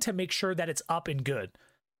next thing to make sure that it's up and good,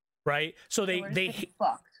 right? So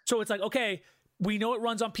so it's like, okay, we know it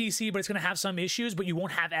runs on PC, but it's going to have some issues, but you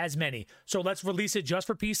won't have as many. So let's release it just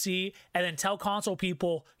for PC and then tell console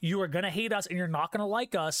people, you are going to hate us and you're not going to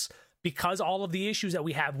like us because all of the issues that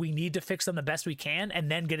we have, we need to fix them the best we can and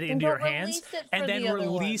then get it into your hands and then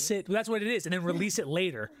release it. That's what it is. And then release it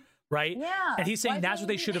later, right? Yeah. And he's saying that's what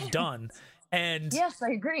they should have done. And yes, I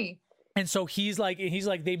agree. And so he's like,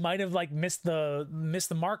 they might have like missed the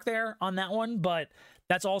mark there on that one, but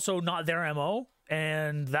that's also not their MO.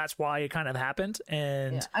 And that's why it kind of happened.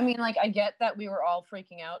 And I mean, like, I get that we were all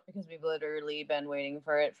freaking out because we've literally been waiting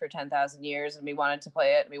for it for 10,000 years and we wanted to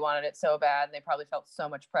play it and we wanted it so bad. And they probably felt so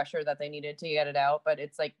much pressure that they needed to get it out. But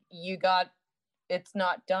it's like, it's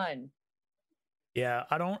not done. Yeah,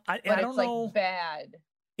 I don't know. Like bad.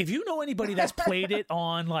 If you know anybody that's played it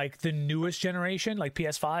on like the newest generation, like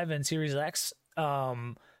PS5 and Series X,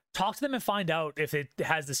 talk to them and find out if it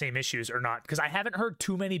has the same issues or not, because I haven't heard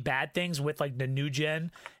too many bad things with like the new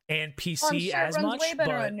gen and PC as much. Way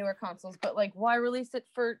better on newer consoles, but like, why release it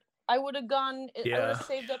for? I would have I would have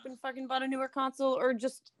saved up and fucking bought a newer console, or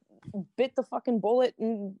just bit the fucking bullet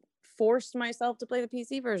and forced myself to play the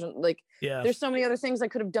PC version. Like, there's so many other things I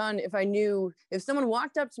could have done if I knew. If someone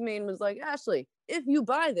walked up to me and was like, "Ashley, if you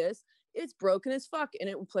buy this, it's broken as fuck and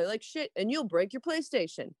it will play like shit, and you'll break your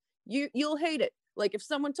PlayStation. You'll hate it." Like, if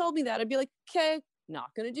someone told me that, I'd be like, okay,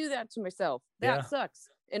 not going to do that to myself. That sucks.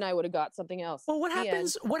 And I would have got something else. Well, what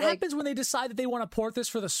happens? What happens when they decide that they want to port this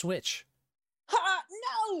for the Switch? Ha!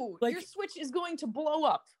 No! Like, your Switch is going to blow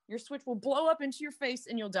up. Your Switch will blow up into your face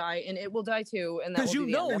and you'll die, and it will die too. And that because will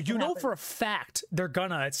be the end. That's you what know happens. for a fact they're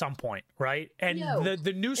gonna at some point, right? And No,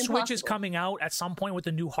 the new Switch is impossible. coming out at some point with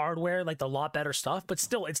the new hardware, like the lot better stuff. But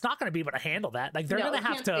still, it's not gonna be able to handle that. Like they're No, gonna it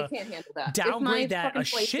have can't- to it can't handle that. downgrade if my that a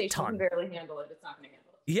fucking shit PlayStation ton. Can barely handle it. It's not going to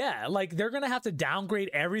handle it. Yeah, like they're gonna have to downgrade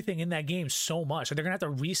everything in that game so much, and they're gonna have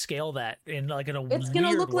to rescale that in a It's going to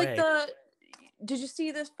weird look way. like the. Did you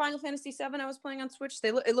see this Final Fantasy VII I was playing on Switch?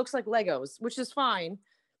 It looks like Legos, which is fine,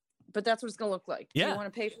 but that's what it's going to look like. Do Yeah. you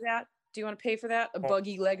want to pay for that? Do you want to pay for that? A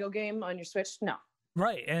buggy Lego game on your Switch? No.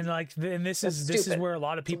 Right, and like, and this That's is stupid. where a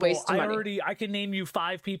lot of It's a people. waste of money. I can name you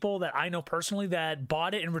 5 people that I know personally that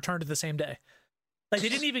bought it and returned it the same day. Like they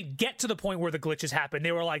didn't even get to the point where the glitches happened.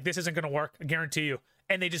 They were like, "This isn't going to work, I guarantee you,"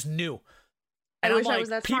 and they just knew. And I I'm wish I like, was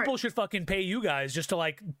that people smart. should fucking pay you guys just to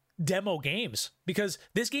like demo games because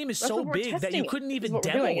this game is That's so what we're big that testing you it, couldn't is even what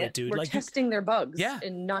we're demo doing it, dude. We're Like, testing their bugs Yeah.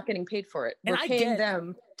 and not getting paid for it. And We're I paying get-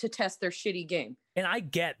 them to test their shitty game. and I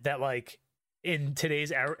get that, like in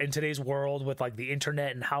today's world with like the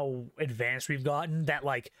internet and how advanced we've gotten, that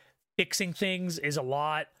like fixing things is a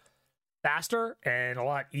lot faster and a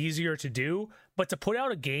lot easier to do. But to put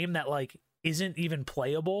out a game that like isn't even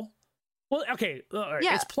playable, well, okay,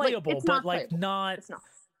 Yeah, it's playable, it's but not like playable. not. It's not.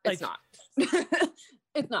 Like- It's not.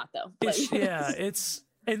 It's not though. It's, yeah, it's.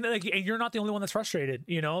 And like, and you're not the only one that's frustrated,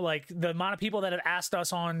 you know. Like the amount of people that have asked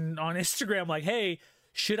us on Instagram, like, "Hey,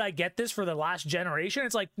 should I get this for the last generation?"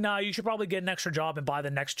 It's like, nah, you should probably get an extra job and buy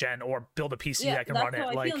the next gen or build a PC that can that's run how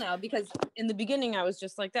it. I Like, feel now, because in the beginning I was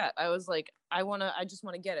just like that. I was like, I just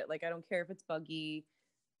want to get it. Like, I don't care if it's buggy.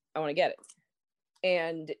 I want to get it.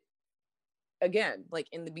 And again, like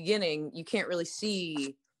in the beginning, you can't really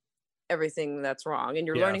see everything that's wrong, and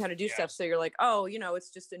you're Yeah, learning how to do stuff. So you're like, oh, it's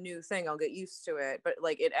just a new thing. I'll get used to it. But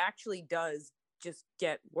like, it actually does just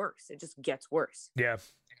get worse. It just gets worse. yeah,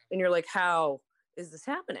 And you're like, how is this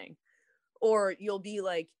happening? Or you'll be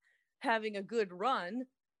like having a good run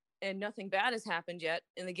and nothing bad has happened yet,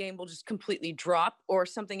 and the game will just completely drop, or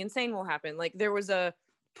something insane will happen. Like there was a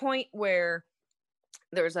point where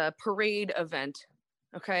there was a parade event,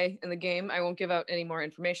 okay, in the game. I won't give out any more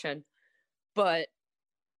information, but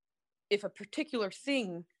if a particular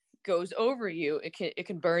thing goes over you, it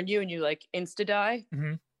can burn you and you like insta die.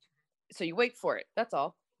 Mhm. So you wait for it. That's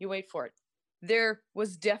all. You wait for it. There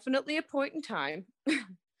was definitely a point in time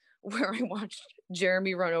where I watched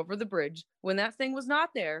Jeremy run over the bridge when that thing was not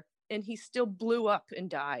there, and he still blew up and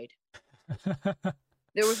died.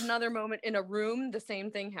 There was another moment in a room, the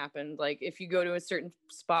same thing happened. Like if you go to a certain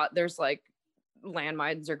spot, there's like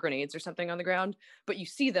landmines or grenades or something on the ground, but you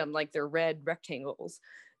see them like they're red rectangles.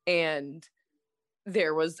 And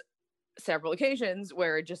there was several occasions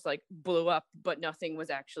where it just like blew up, but nothing was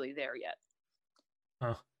actually there yet.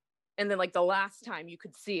 Huh. And then like the last time you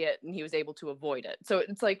could see it and he was able to avoid it. So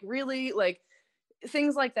it's like really like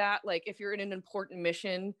things like that. Like if you're in an important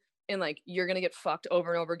mission and like you're going to get fucked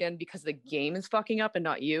over and over again because the game is fucking up and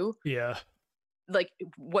not you. yeah, Like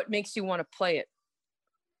what makes you want to play it?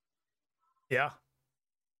 yeah.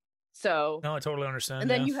 So, No, I totally understand. and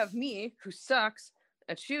then yeah. you have me who sucks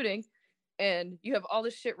at shooting, and you have all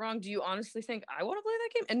this shit wrong. Do you honestly think I want to play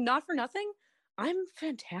that game? And not for nothing, I'm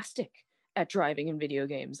fantastic at driving in video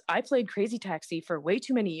games. I played Crazy Taxi for way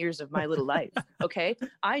too many years of my little life. Okay.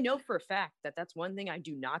 I know for a fact that that's one thing I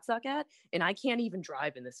do not suck at, and I can't even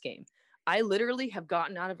drive in this game. I literally have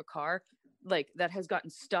gotten out of a car like that has gotten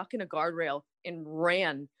stuck in a guardrail and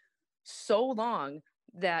ran so long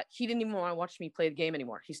that he didn't even want to watch me play the game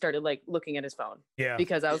anymore. He started like looking at his phone yeah,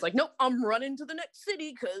 because I was like, nope, I'm running to the next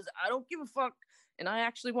city because I don't give a fuck and I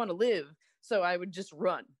actually want to live. So I would just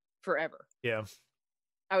run forever. yeah.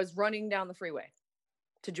 I was running down the freeway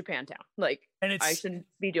to Japantown. Like, And it's I shouldn't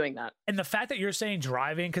be doing that. and the fact that you're saying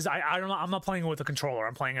driving, because I don't know, I'm not playing it with a controller.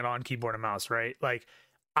 I'm playing it on keyboard and mouse, right? Like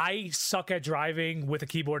I suck at driving with a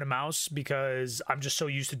keyboard and mouse because I'm just so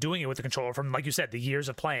used to doing it with the controller from, like you said, the years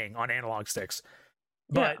of playing on analog sticks.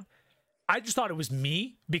 But Yeah. I just thought it was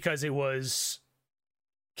me because it was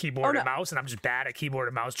keyboard and no. mouse, and I'm just bad at keyboard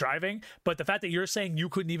and mouse driving. But the fact that you're saying you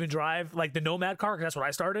couldn't even drive like the Nomad car, 'cause that's what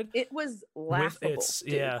I started It was with. laughable. It's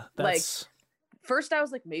dude. yeah, Like, that's first I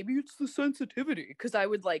was like, maybe it's the sensitivity, because I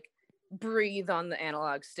would like breathe on the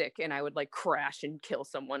analog stick and I would like crash and kill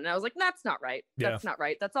someone. And I was like, that's not right. That's not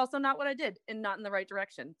right. That's also not what I did, and not in the right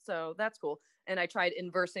direction. So that's cool. And I tried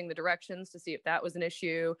inversing the directions to see if that was an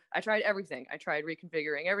issue. I tried everything. I tried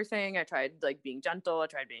reconfiguring everything. I tried like being gentle. I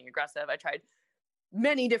tried being aggressive. I tried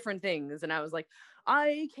many different things. And I was like,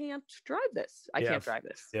 I can't drive this. I can't drive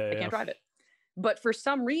this. I can't drive it. But for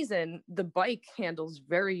some reason, the bike handles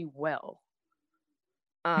very well.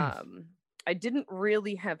 I didn't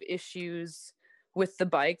really have issues with the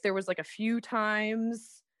bike. There was like a few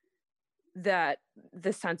times that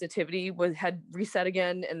the sensitivity had reset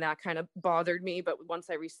again, and that kind of bothered me. But once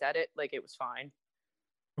I reset it, like it was fine.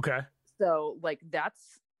 Okay. So like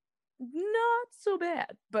that's not so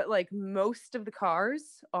bad. But like most of the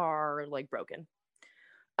cars are like broken.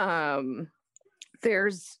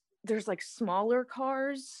 There's like smaller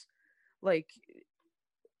cars, like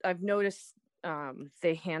I've noticed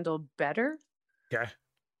they handle better. Okay.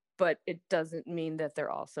 But it doesn't mean that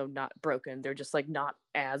they're also not broken. They're just like not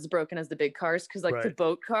as broken as the big cars, because like the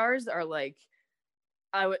boat cars are like,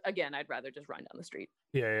 I'd rather just run down the street.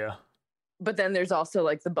 Yeah. But then there's also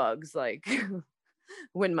like the bugs, like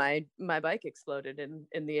when my bike exploded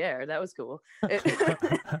in the air. That was cool.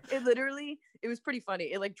 It literally, it was pretty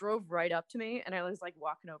funny. It like drove right up to me, and I was like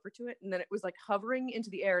walking over to it, and then it was like hovering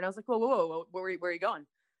into the air, and I was like, whoa, where are you going?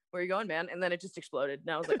 Where are you going, man? And then it just exploded,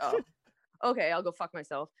 and I was like, oh, okay, I'll go fuck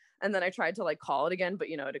myself. And then I tried to like call it again, but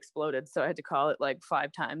it exploded. So I had to call it like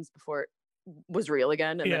 5 times before it was real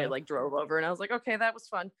again. And then it like drove over, and I was like, okay, that was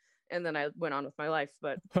fun. And then I went on with my life.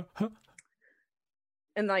 But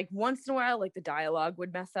and like once in a while, like the dialogue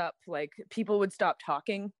would mess up. Like people would stop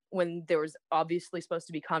talking when there was obviously supposed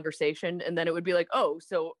to be conversation. And then it would be like, oh,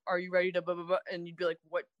 so are you ready to blah, blah, blah? And you'd be like,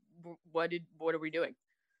 what are we doing?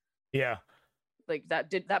 Yeah. Like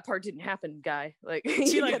that part didn't happen, guy. Like,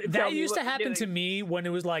 see, like that used to happen to me when it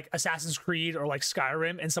was like Assassin's Creed or like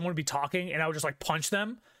Skyrim, and someone would be talking, and I would just like punch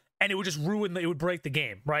them, and it would just it would break the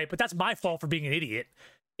game, right? But that's my fault for being an idiot.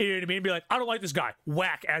 You know what I mean? Be like, I don't like this guy.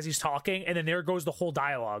 Whack as he's talking, and then there goes the whole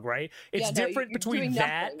dialogue, right? It's different between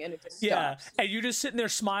that, and and you're just sitting there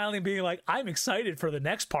smiling, being like, I'm excited for the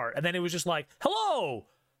next part, and then it was just like, hello.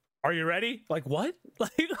 Are you ready? Like, what?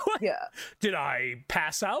 Like, what? Yeah. Did I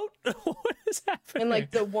pass out? What is happening? And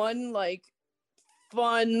like the one like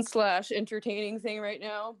fun / entertaining thing right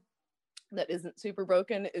now that isn't super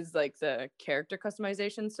broken is like the character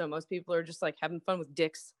customization. So most people are just like having fun with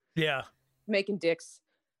dicks. Yeah. Making dicks.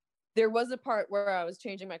 There was a part where I was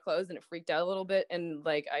changing my clothes and it freaked out a little bit, and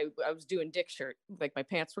like I was doing dick shirt. Like my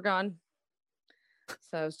pants were gone.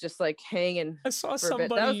 So I was just like hanging. I saw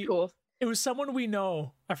somebody. That was cool. It was someone we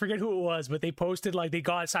know. I forget who it was, but they posted like they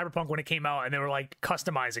got Cyberpunk when it came out, and they were like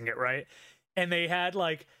customizing it, right? And they had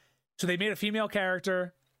like, so they made a female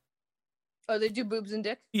character. Oh, they do boobs and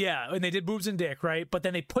dick? Yeah, and they did boobs and dick, right? But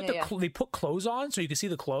then they put they put clothes on so you could see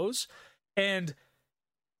the clothes, and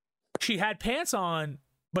she had pants on,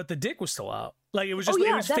 but the dick was still out. Like it was just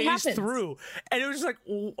it was phased through, and it was just like,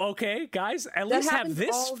 okay, guys, at least have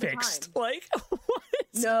this fixed. Like, what?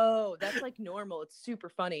 No, that's like normal. It's super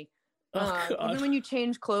funny. Even when you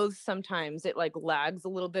change clothes, sometimes it like lags a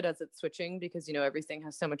little bit as it's switching, because everything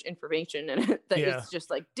has so much information in it that it's just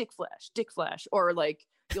like dick flash, or like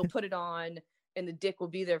you'll put it on and the dick will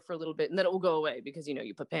be there for a little bit and then it will go away because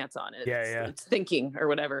you put pants on it. It's thinking or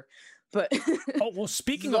whatever. But oh well,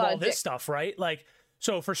 speaking of all this stuff, right? Like,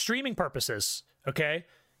 so for streaming purposes, okay,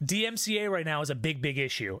 DMCA right now is a big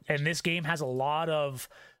issue, and this game has a lot of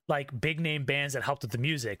like big name bands that helped with the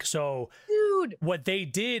music. So dude, what they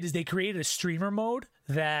did is they created a streamer mode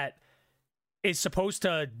that is supposed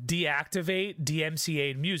to deactivate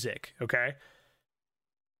DMCA music. Okay.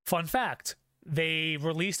 Fun fact. They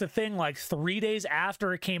released a thing like 3 days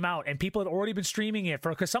after it came out, and people had already been streaming it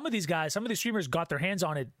because some of these streamers got their hands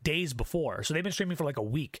on it days before. So they've been streaming for like a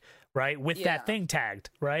week, right? With that thing tagged,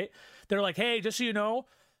 right? They're like, hey, just so you know,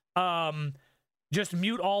 just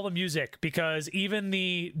mute all the music, because even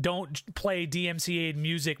the don't play DMCA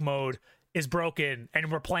music mode is broken,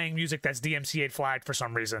 and we're playing music that's DMCA flagged for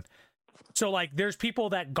some reason. So like there's people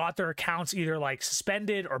that got their accounts either like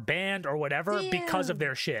suspended or banned or whatever because of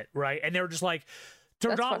their shit, right? And they were just like,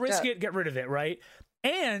 to not risk it, get rid of it, right?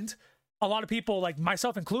 And a lot of people, like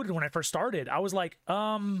myself included, when I first started, I was like,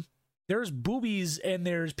 there's boobies and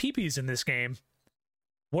there's peepees in this game.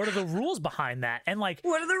 What are the rules behind that? And like,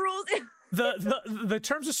 what are the rules? the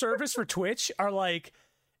terms of service for Twitch are like,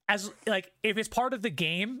 as like if it's part of the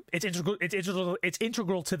game, it's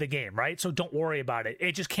integral to the game, right? So don't worry about it.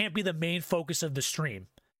 It just can't be the main focus of the stream,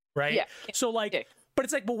 right? Yeah. So like, but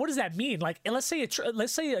it's like, well, what does that mean? Like, and let's say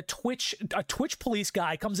a Twitch police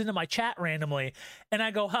guy comes into my chat randomly, and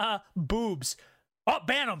I go, ha, boobs. Oh,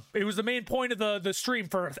 ban him. It was the main point of the stream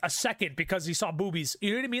for a second because he saw boobies.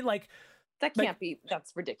 You know what I mean? Like, that can't be.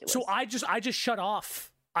 That's ridiculous. So I just shut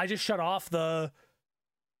off. I just shut off the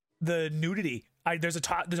nudity There's a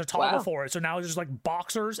toggle Wow. for it. So now there's like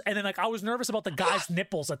boxers, and then like I was nervous about the guy's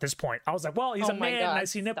nipples at this point. I was like, well, he's Oh a my man, and I God,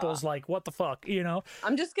 see nipples. stop. Like, what the fuck, you know?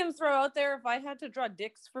 I'm just gonna throw out there, if I had to draw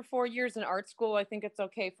dicks for 4 years in art school, I think it's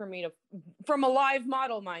okay for me to, from a live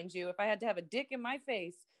model, mind you, if I had to have a dick in my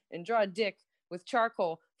face and draw a dick with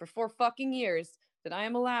charcoal for 4 fucking years, then I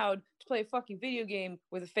am allowed to play a fucking video game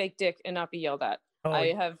with a fake dick and not be yelled at. Oh,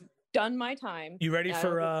 I have done my time. you ready and I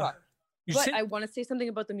don't for give a fuck. you But sit? I want to say something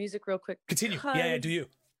about the music real quick. Continue. Yeah, do because you?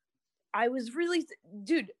 I was really,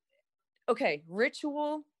 dude. Okay,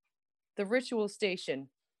 the Ritual station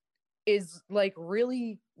is like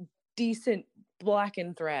really decent black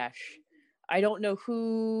and thrash. I don't know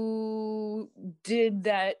who did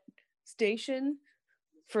that station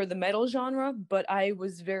for the metal genre, but I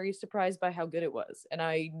was very surprised by how good it was, and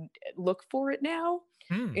I look for it now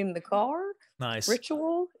in the car. Nice.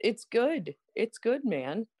 Ritual, it's good. It's good,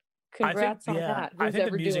 man. Congrats on that. I Who's think the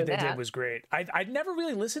ever music doing they did that? was great. I'd never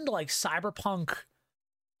really listened to like cyberpunk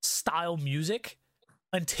style music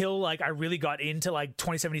until like I really got into like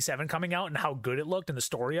 2077 coming out and how good it looked and the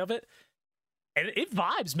story of it. And it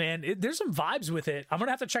vibes, man. There's some vibes with it. I'm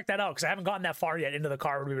gonna have to check that out because I haven't gotten that far yet into the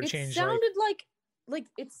car where we would It change. sounded like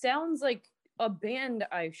it sounds like a band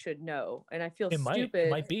I should know, and I feel It might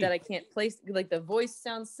be. that I can't place. Like the voice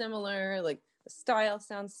sounds similar, like the style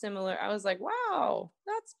sounds similar. I was like, wow,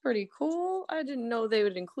 that's pretty cool. I didn't know they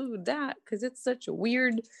would include that because it's such a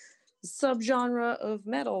weird subgenre of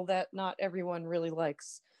metal that not everyone really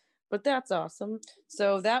likes. But that's awesome.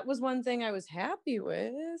 So that was one thing I was happy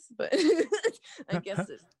with. But I guess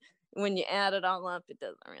when you add it all up, it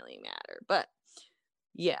doesn't really matter. But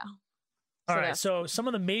yeah. All So right, that's- so some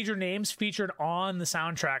of the major names featured on the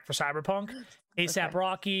soundtrack for Cyberpunk: ASAP Okay.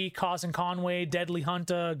 Rocky, Cousin Conway, Deadly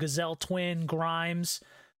Hunter, Gazelle Twin, Grimes,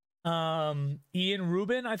 Ian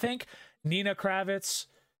Rubin, I think, Nina Kravitz,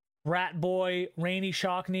 Rat Boy, Rainy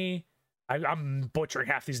Shockney. I'm butchering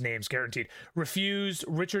half these names, guaranteed. Refused,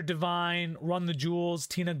 Richard Devine, Run the Jewels,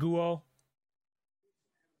 Tina Guo.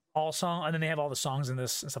 All song, and then they have all the songs in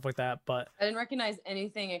this and stuff like that. But I didn't recognize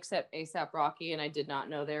anything except ASAP Rocky, and I did not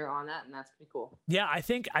know they were on that, and that's pretty cool. yeah, I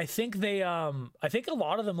think they I think a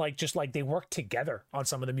lot of them like just like they work together on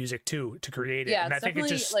some of the music too to create it. Yeah, And I it's think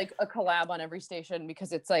definitely it's just like a collab on every station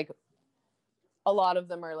because it's like a lot of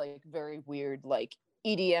them are like very weird, like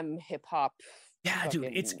EDM hip hop. yeah,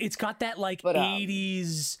 dude, it's got that like But,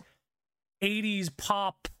 80s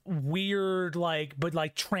pop weird like but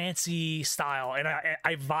like trancey style, and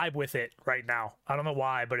I vibe with it right now. I don't know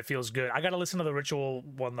why, but it feels good. I gotta listen to the Ritual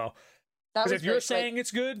one though, That because was if you're great. saying it's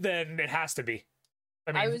good, then it has to be.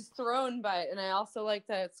 I mean, I was thrown by it, and I also like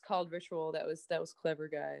that it's called Ritual. That was clever,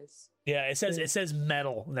 guys. yeah, it says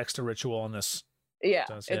metal next to Ritual on this. Yeah,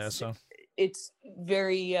 Yeah, so it's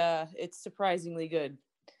very it's surprisingly good.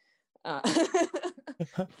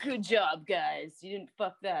 Good job, guys. You didn't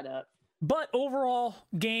fuck that up. but overall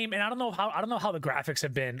game, and I don't know how the graphics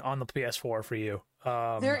have been on the PS4 for you.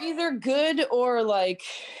 They're either good or like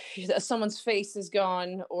someone's face is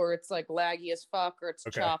gone, or it's like laggy as fuck, or it's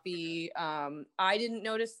Okay. choppy. I didn't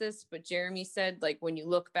notice this, but Jeremy said like when you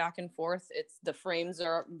look back and forth, it's the frames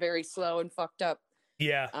are very slow and fucked up.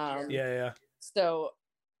 yeah, Um, yeah. So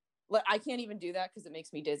like I can't even do that because it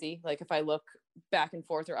makes me dizzy. Like if I look back and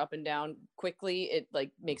forth or up and down quickly, it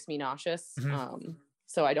like makes me nauseous. Mhm.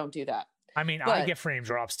 So I don't do that. I mean, I But- get frame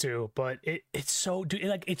drops too, but it's so dude,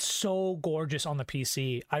 like it's so gorgeous on the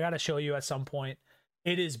PC. I gotta show you at some point.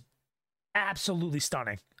 It is absolutely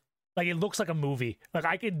stunning. Like it looks like a movie.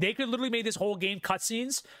 Like they could literally make this whole game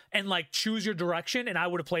cutscenes and like choose your direction, and I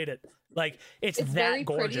would have played it. Like it's that very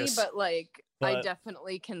gorgeous. pretty, but like I But-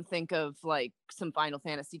 definitely can think of like some Final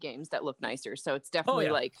Fantasy games that look nicer. So it's definitely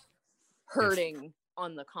yeah. like hurting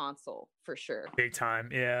on the console for sure. Big time,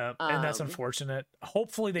 yeah, and that's Um, unfortunate.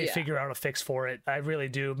 Hopefully they yeah. figure out a fix for it. I really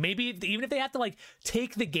do. Maybe even if they have to like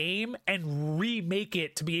take the game and remake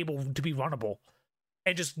it to be able to be runnable,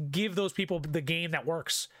 and just give those people the game that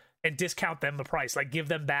works and discount them the price. Like give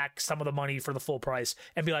them back some of the money for the full price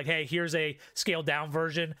and be like, hey, here's a scaled down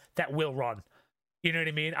version that will run. You know what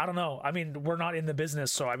I mean? I don't know. I mean, we're not in the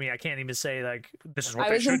business, so I mean, I can't even say like this is what I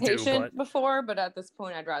they was should do. impatient But before, but at this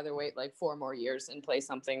point, I'd rather wait like 4 more years and play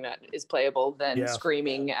something that is playable than Yeah.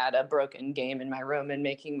 screaming at a broken game in my room and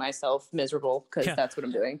making myself miserable because Yeah. that's what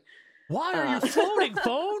I'm doing. why are you Uh, floating,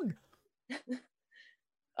 phone?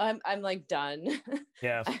 I'm like done.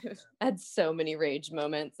 Yeah. I've had so many rage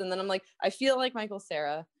moments, and then I'm like, I feel like Michael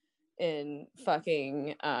Cera in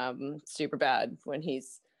fucking super bad when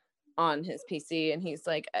he's on his PC and he's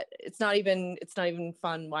like, it's not even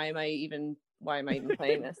fun. Why am I even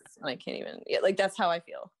playing this? And I can't even. Yeah, like that's how I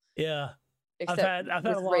feel. Yeah. Except I've had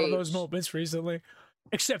a with lot of those rage. moments recently,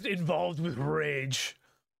 except involved with rage.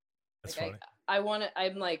 That's Like funny. I want to.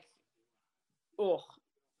 I'm like, oh,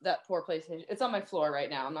 that poor PlayStation. It's on my floor right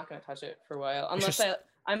now. I'm not gonna touch it for a while, unless just-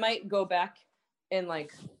 I might go back and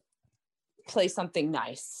like play something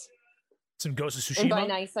nice. Some Ghost of And by Tsushima.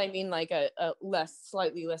 nice, I mean like a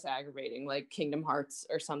slightly less aggravating, like Kingdom Hearts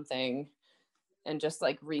or something, and just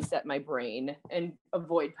like reset my brain and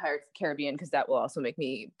avoid Pirates of the Caribbean because that will also make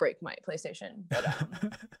me break my PlayStation. But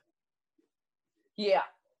yeah,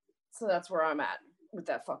 so that's where I'm at with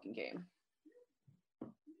that fucking game.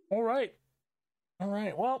 All right.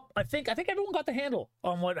 Well, I think everyone got the handle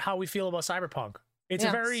on how we feel about Cyberpunk. It's a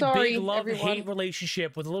very sorry, big love-hate everyone.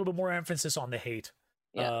 relationship with a little bit more emphasis on the hate.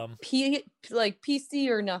 Yeah, like PC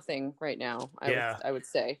or nothing right now. I would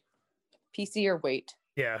say PC or wait.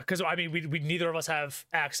 Yeah, because I mean, we neither of us have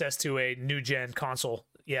access to a new gen console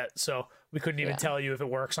yet, so we couldn't even tell you if it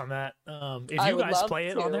works on that. If I you would guys love play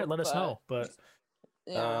it on to, there, let us know. But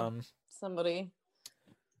Yeah, somebody.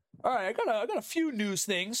 all right, I got a few news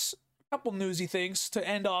things, a couple newsy things to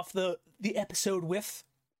end off the episode with.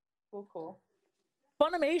 Cool.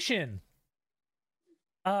 Funimation,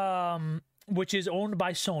 which is owned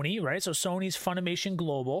by Sony, right? So Sony's Funimation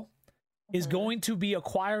Global is going to be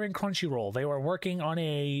acquiring Crunchyroll. They were working on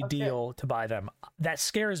a deal to buy them. That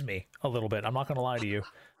scares me a little bit. I'm not going to lie to you.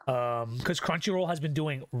 Because Crunchyroll has been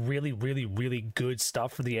doing really, really, really good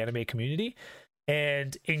stuff for the anime community,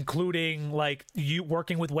 and including like you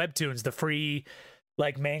working with Webtoons, the free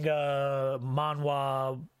like manga,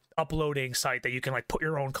 manhwa uploading site that you can like put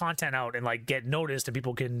your own content out and like get noticed, and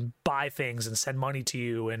people can buy things and send money to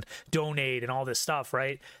you and donate and all this stuff,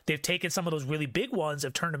 right? They've taken some of those really big ones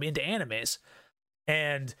and turned them into animes,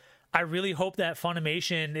 and I really hope that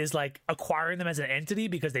Funimation is like acquiring them as an entity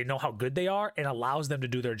because they know how good they are and allows them to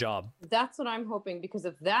do their job. That's what I'm hoping, because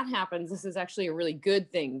if that happens, this is actually a really good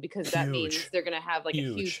thing, because that means they're going to have like a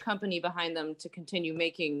huge company behind them to continue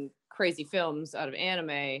making crazy films out of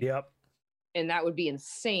anime. Yep. And that would be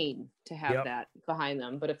insane to have that behind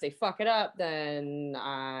them. But if they fuck it up, then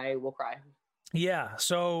I will cry. Yeah.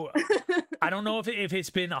 So I don't know if it's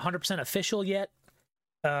been 100% official yet.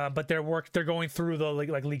 But they're going through the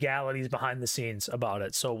like legalities behind the scenes about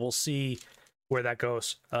it, so we'll see where that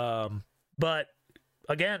goes. But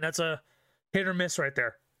again, that's a hit or miss right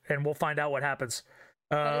there, and we'll find out what happens.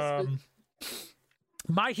 My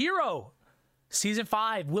Hero season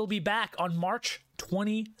 5 will be back on March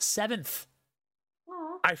 27th.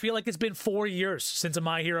 I feel like it's been 4 years since a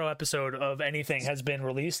My Hero episode of anything has been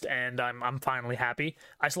released, and I'm finally happy.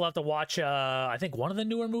 I still have to watch I think one of the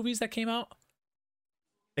newer movies that came out.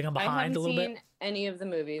 I think I'm behind a little bit. I haven't seen any of the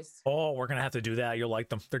movies. Oh, we're gonna have to do that. You'll like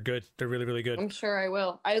them. They're good. They're really, really good. I'm sure I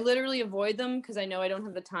will. I literally avoid them because I know I don't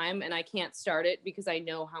have the time, and I can't start it because I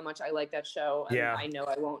know how much I like that show. And I know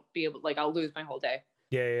I won't be able. Like, I'll lose my whole day.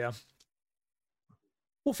 Yeah.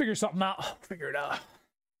 We'll figure something out. Figure it out.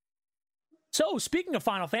 So, speaking of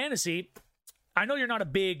Final Fantasy, I know you're not a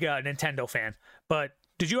big Nintendo fan, but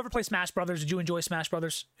did you ever play Smash Brothers? Did you enjoy Smash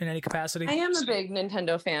Brothers in any capacity? I am a big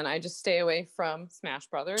Nintendo fan. I just stay away from Smash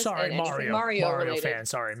Brothers. Sorry, and Mario fan.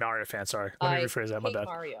 Sorry, Mario fan. Sorry. Let me rephrase that. My bad.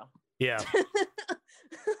 Mario. Yeah.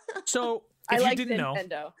 So, if you didn't know,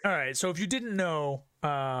 all right. So, if you didn't know,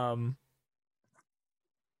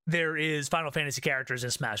 there is Final Fantasy characters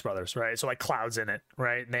in Smash Brothers, right? So, like Cloud's in it,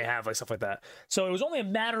 right? And they have like stuff like that. So, it was only a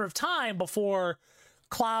matter of time before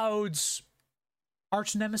Cloud's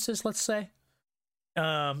arch nemesis, let's say,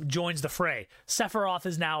 joins the fray. Sephiroth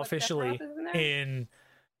is now officially in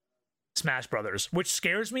Smash Brothers, which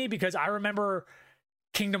scares me because I remember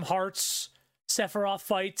Kingdom Hearts Sephiroth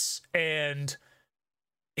fights, and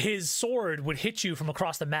his sword would hit you from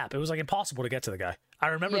across the map. It was like impossible to get to the guy. I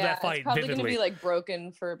remember that fight it's probably vividly. Gonna be like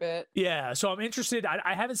broken for a bit. Yeah, so I'm interested.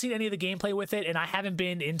 I haven't seen any of the gameplay with it, and I haven't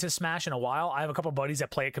been into Smash in a while. I have a couple buddies that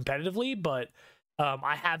play it competitively, but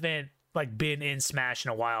I haven't like been in Smash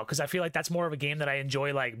in a while because I feel like that's more of a game that I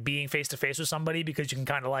enjoy, like being face to face with somebody, because you can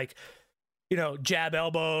kind of like, you know, jab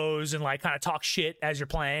elbows and like kind of talk shit as you're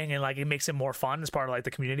playing, and like it makes it more fun as part of like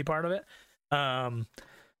the community part of it.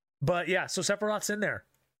 But yeah, so Sephiroth's in there.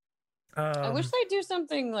 I wish they'd do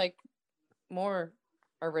something like more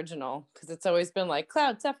original, because it's always been like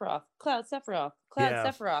Cloud Sephiroth, Cloud Sephiroth, Cloud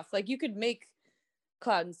Sephiroth. Like you could make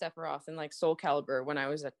Cloud and Sephiroth in like Soul Calibur when I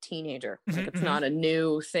was a teenager. Like it's not a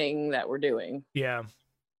new thing that we're doing. Yeah.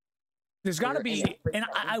 There's got to be, and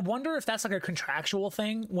I wonder if that's like a contractual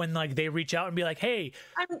thing when like they reach out and be like, "Hey,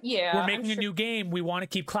 we're making a new game. We want to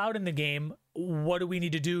keep Cloud in the game. What do we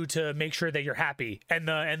need to do to make sure that you're happy?" And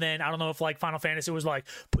then I don't know if like Final Fantasy was like,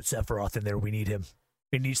 "Put Sephiroth in there. We need him.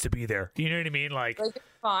 It needs to be there." You know what I mean? Like it's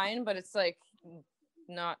fine, but it's like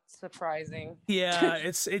not surprising. Yeah,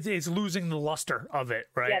 it's losing the luster of it,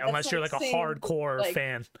 right? Yeah, Unless you're like a saying, hardcore like,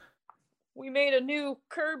 fan. We made a new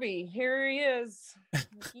Kirby. Here he is.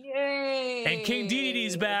 Yay! And King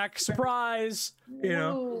Dedede's back. Surprise! You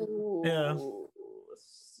know. Ooh. Yeah.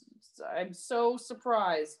 I'm so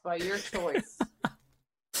surprised by your choice.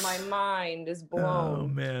 My mind is blown. Oh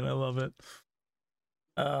man, I love it.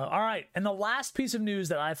 All right, and the last piece of news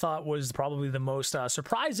that I thought was probably the most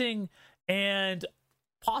surprising and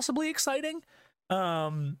possibly exciting.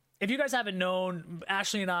 If you guys haven't known,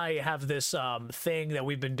 Ashley and I have this thing that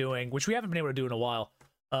we've been doing, which we haven't been able to do in a while.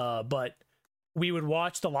 But we would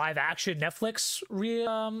watch the live action Netflix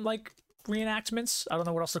reenactments. I don't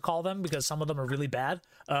know what else to call them because some of them are really bad.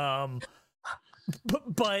 But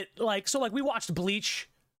we watched Bleach,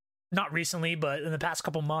 not recently, but in the past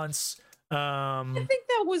couple months. I think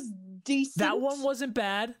that was decent. That one wasn't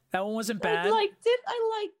bad. I liked it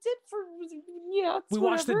for we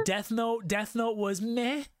watched the Death Note. Death Note was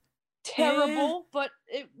meh. Terrible, but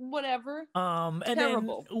whatever. And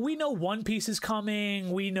terrible. Then we know One Piece is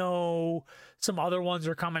coming. We know some other ones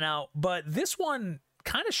are coming out, but this one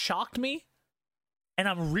kind of shocked me, and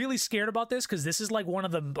I'm really scared about this because this is like one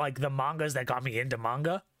of the mangas that got me into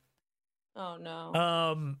manga. Oh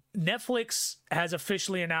no. Netflix has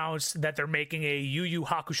officially announced that they're making a Yu Yu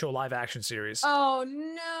Hakusho live action series. Oh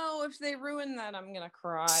no, if they ruin that, I'm gonna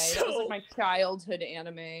cry. That was like my childhood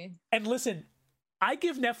anime. And listen, I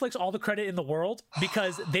give Netflix all the credit in the world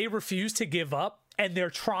because they refuse to give up and they're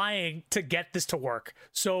trying to get this to work.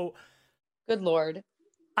 So good Lord.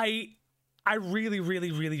 I really,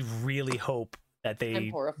 really, really, really hope that they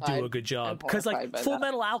do a good job. Because like Full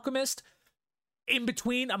Metal Alchemist, in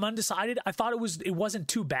between, I'm undecided. I thought it wasn't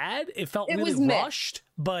too bad. It felt really rushed,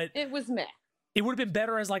 but it was meh. It would have been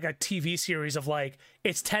better as like a TV series of like,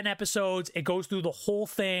 it's 10 episodes, it goes through the whole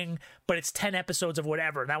thing, but it's 10 episodes of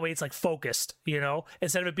whatever. And that way it's like focused, you know,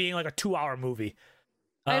 instead of it being like a 2-hour movie.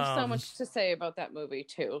 I have so much to say about that movie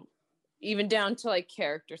too. Even down to like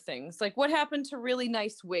character things. Like what happened to really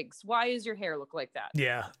nice wigs? Why does your hair look like that?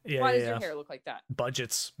 Yeah. Why does your hair look like that?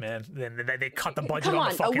 Budgets, man. Then they cut the budget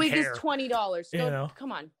on the fucking hair. A wig hair. is $20.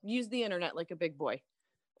 Come on, use the internet like a big boy.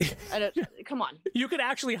 Come on. You could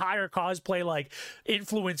actually hire cosplay like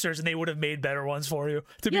influencers and they would have made better ones for you,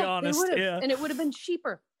 to be honest. Yeah. And it would have been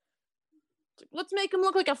cheaper. Let's make him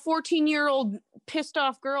look like a 14-year-old pissed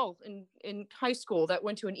off girl in high school that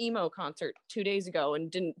went to an emo concert 2 days ago and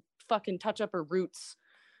didn't fucking touch up her roots.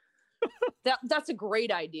 That's a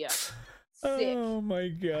great idea. Sick. Oh my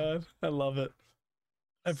god. I love it.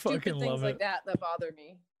 I Stupid fucking love things like that bother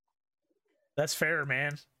me. That's fair,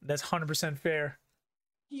 man. That's 100% fair.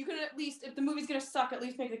 You could at least, if the movie's gonna suck, at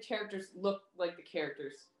least make the characters look like the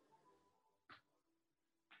characters.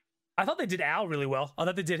 I thought they did Al really well. I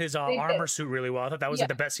thought they did his armor suit really well. I thought that was like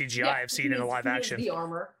the best CGI I've seen in a live action. The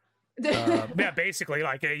armor. Yeah, basically,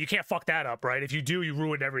 like you can't fuck that up, right? If you do, you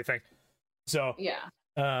ruined everything. So yeah,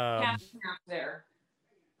 half there.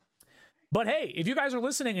 But hey, if you guys are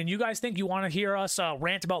listening and you guys think you want to hear us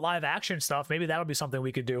rant about live action stuff, maybe that'll be something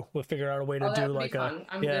we could do. We'll figure out a way to do like a.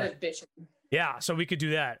 I'm good at bitching. Yeah, so we could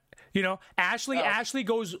do that. You know, Ashley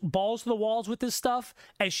goes balls to the walls with this stuff,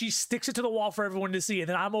 and she sticks it to the wall for everyone to see. And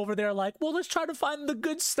then I'm over there like, well, let's try to find the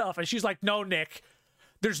good stuff. And she's like, no, Nick,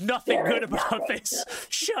 there's nothing good about this.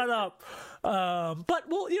 Shut up. But,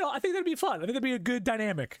 well, you know, I think that'd be fun. I think that'd be a good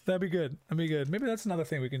dynamic. That'd be good. Maybe that's another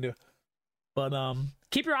thing we can do. But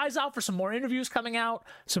keep your eyes out for some more interviews coming out,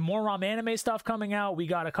 some more ROM anime stuff coming out. We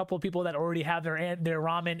got a couple of people that already have their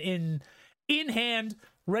ramen in hand,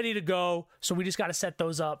 ready to go. So we just got to set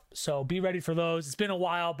those up. So be ready for those. It's been a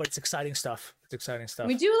while, but it's exciting stuff.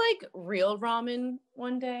 We do like real ramen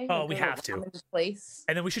one day. Oh, we have to. Place.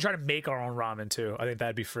 And then we should try to make our own ramen too. I think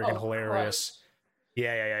that'd be friggin' hilarious. Right.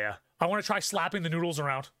 Yeah. I want to try slapping the noodles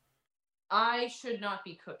around. I should not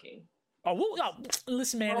be cooking. Oh, well,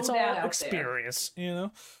 listen, man, it's all experience, you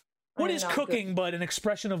know? What is cooking but an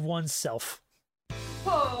expression of oneself?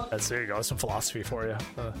 There you go. Some philosophy for you.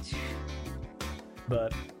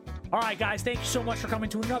 But, all right, guys, thank you so much for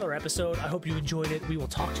coming to another episode. I hope you enjoyed it. We will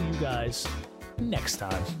talk to you guys next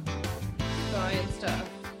time. Bye and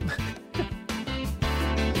stuff.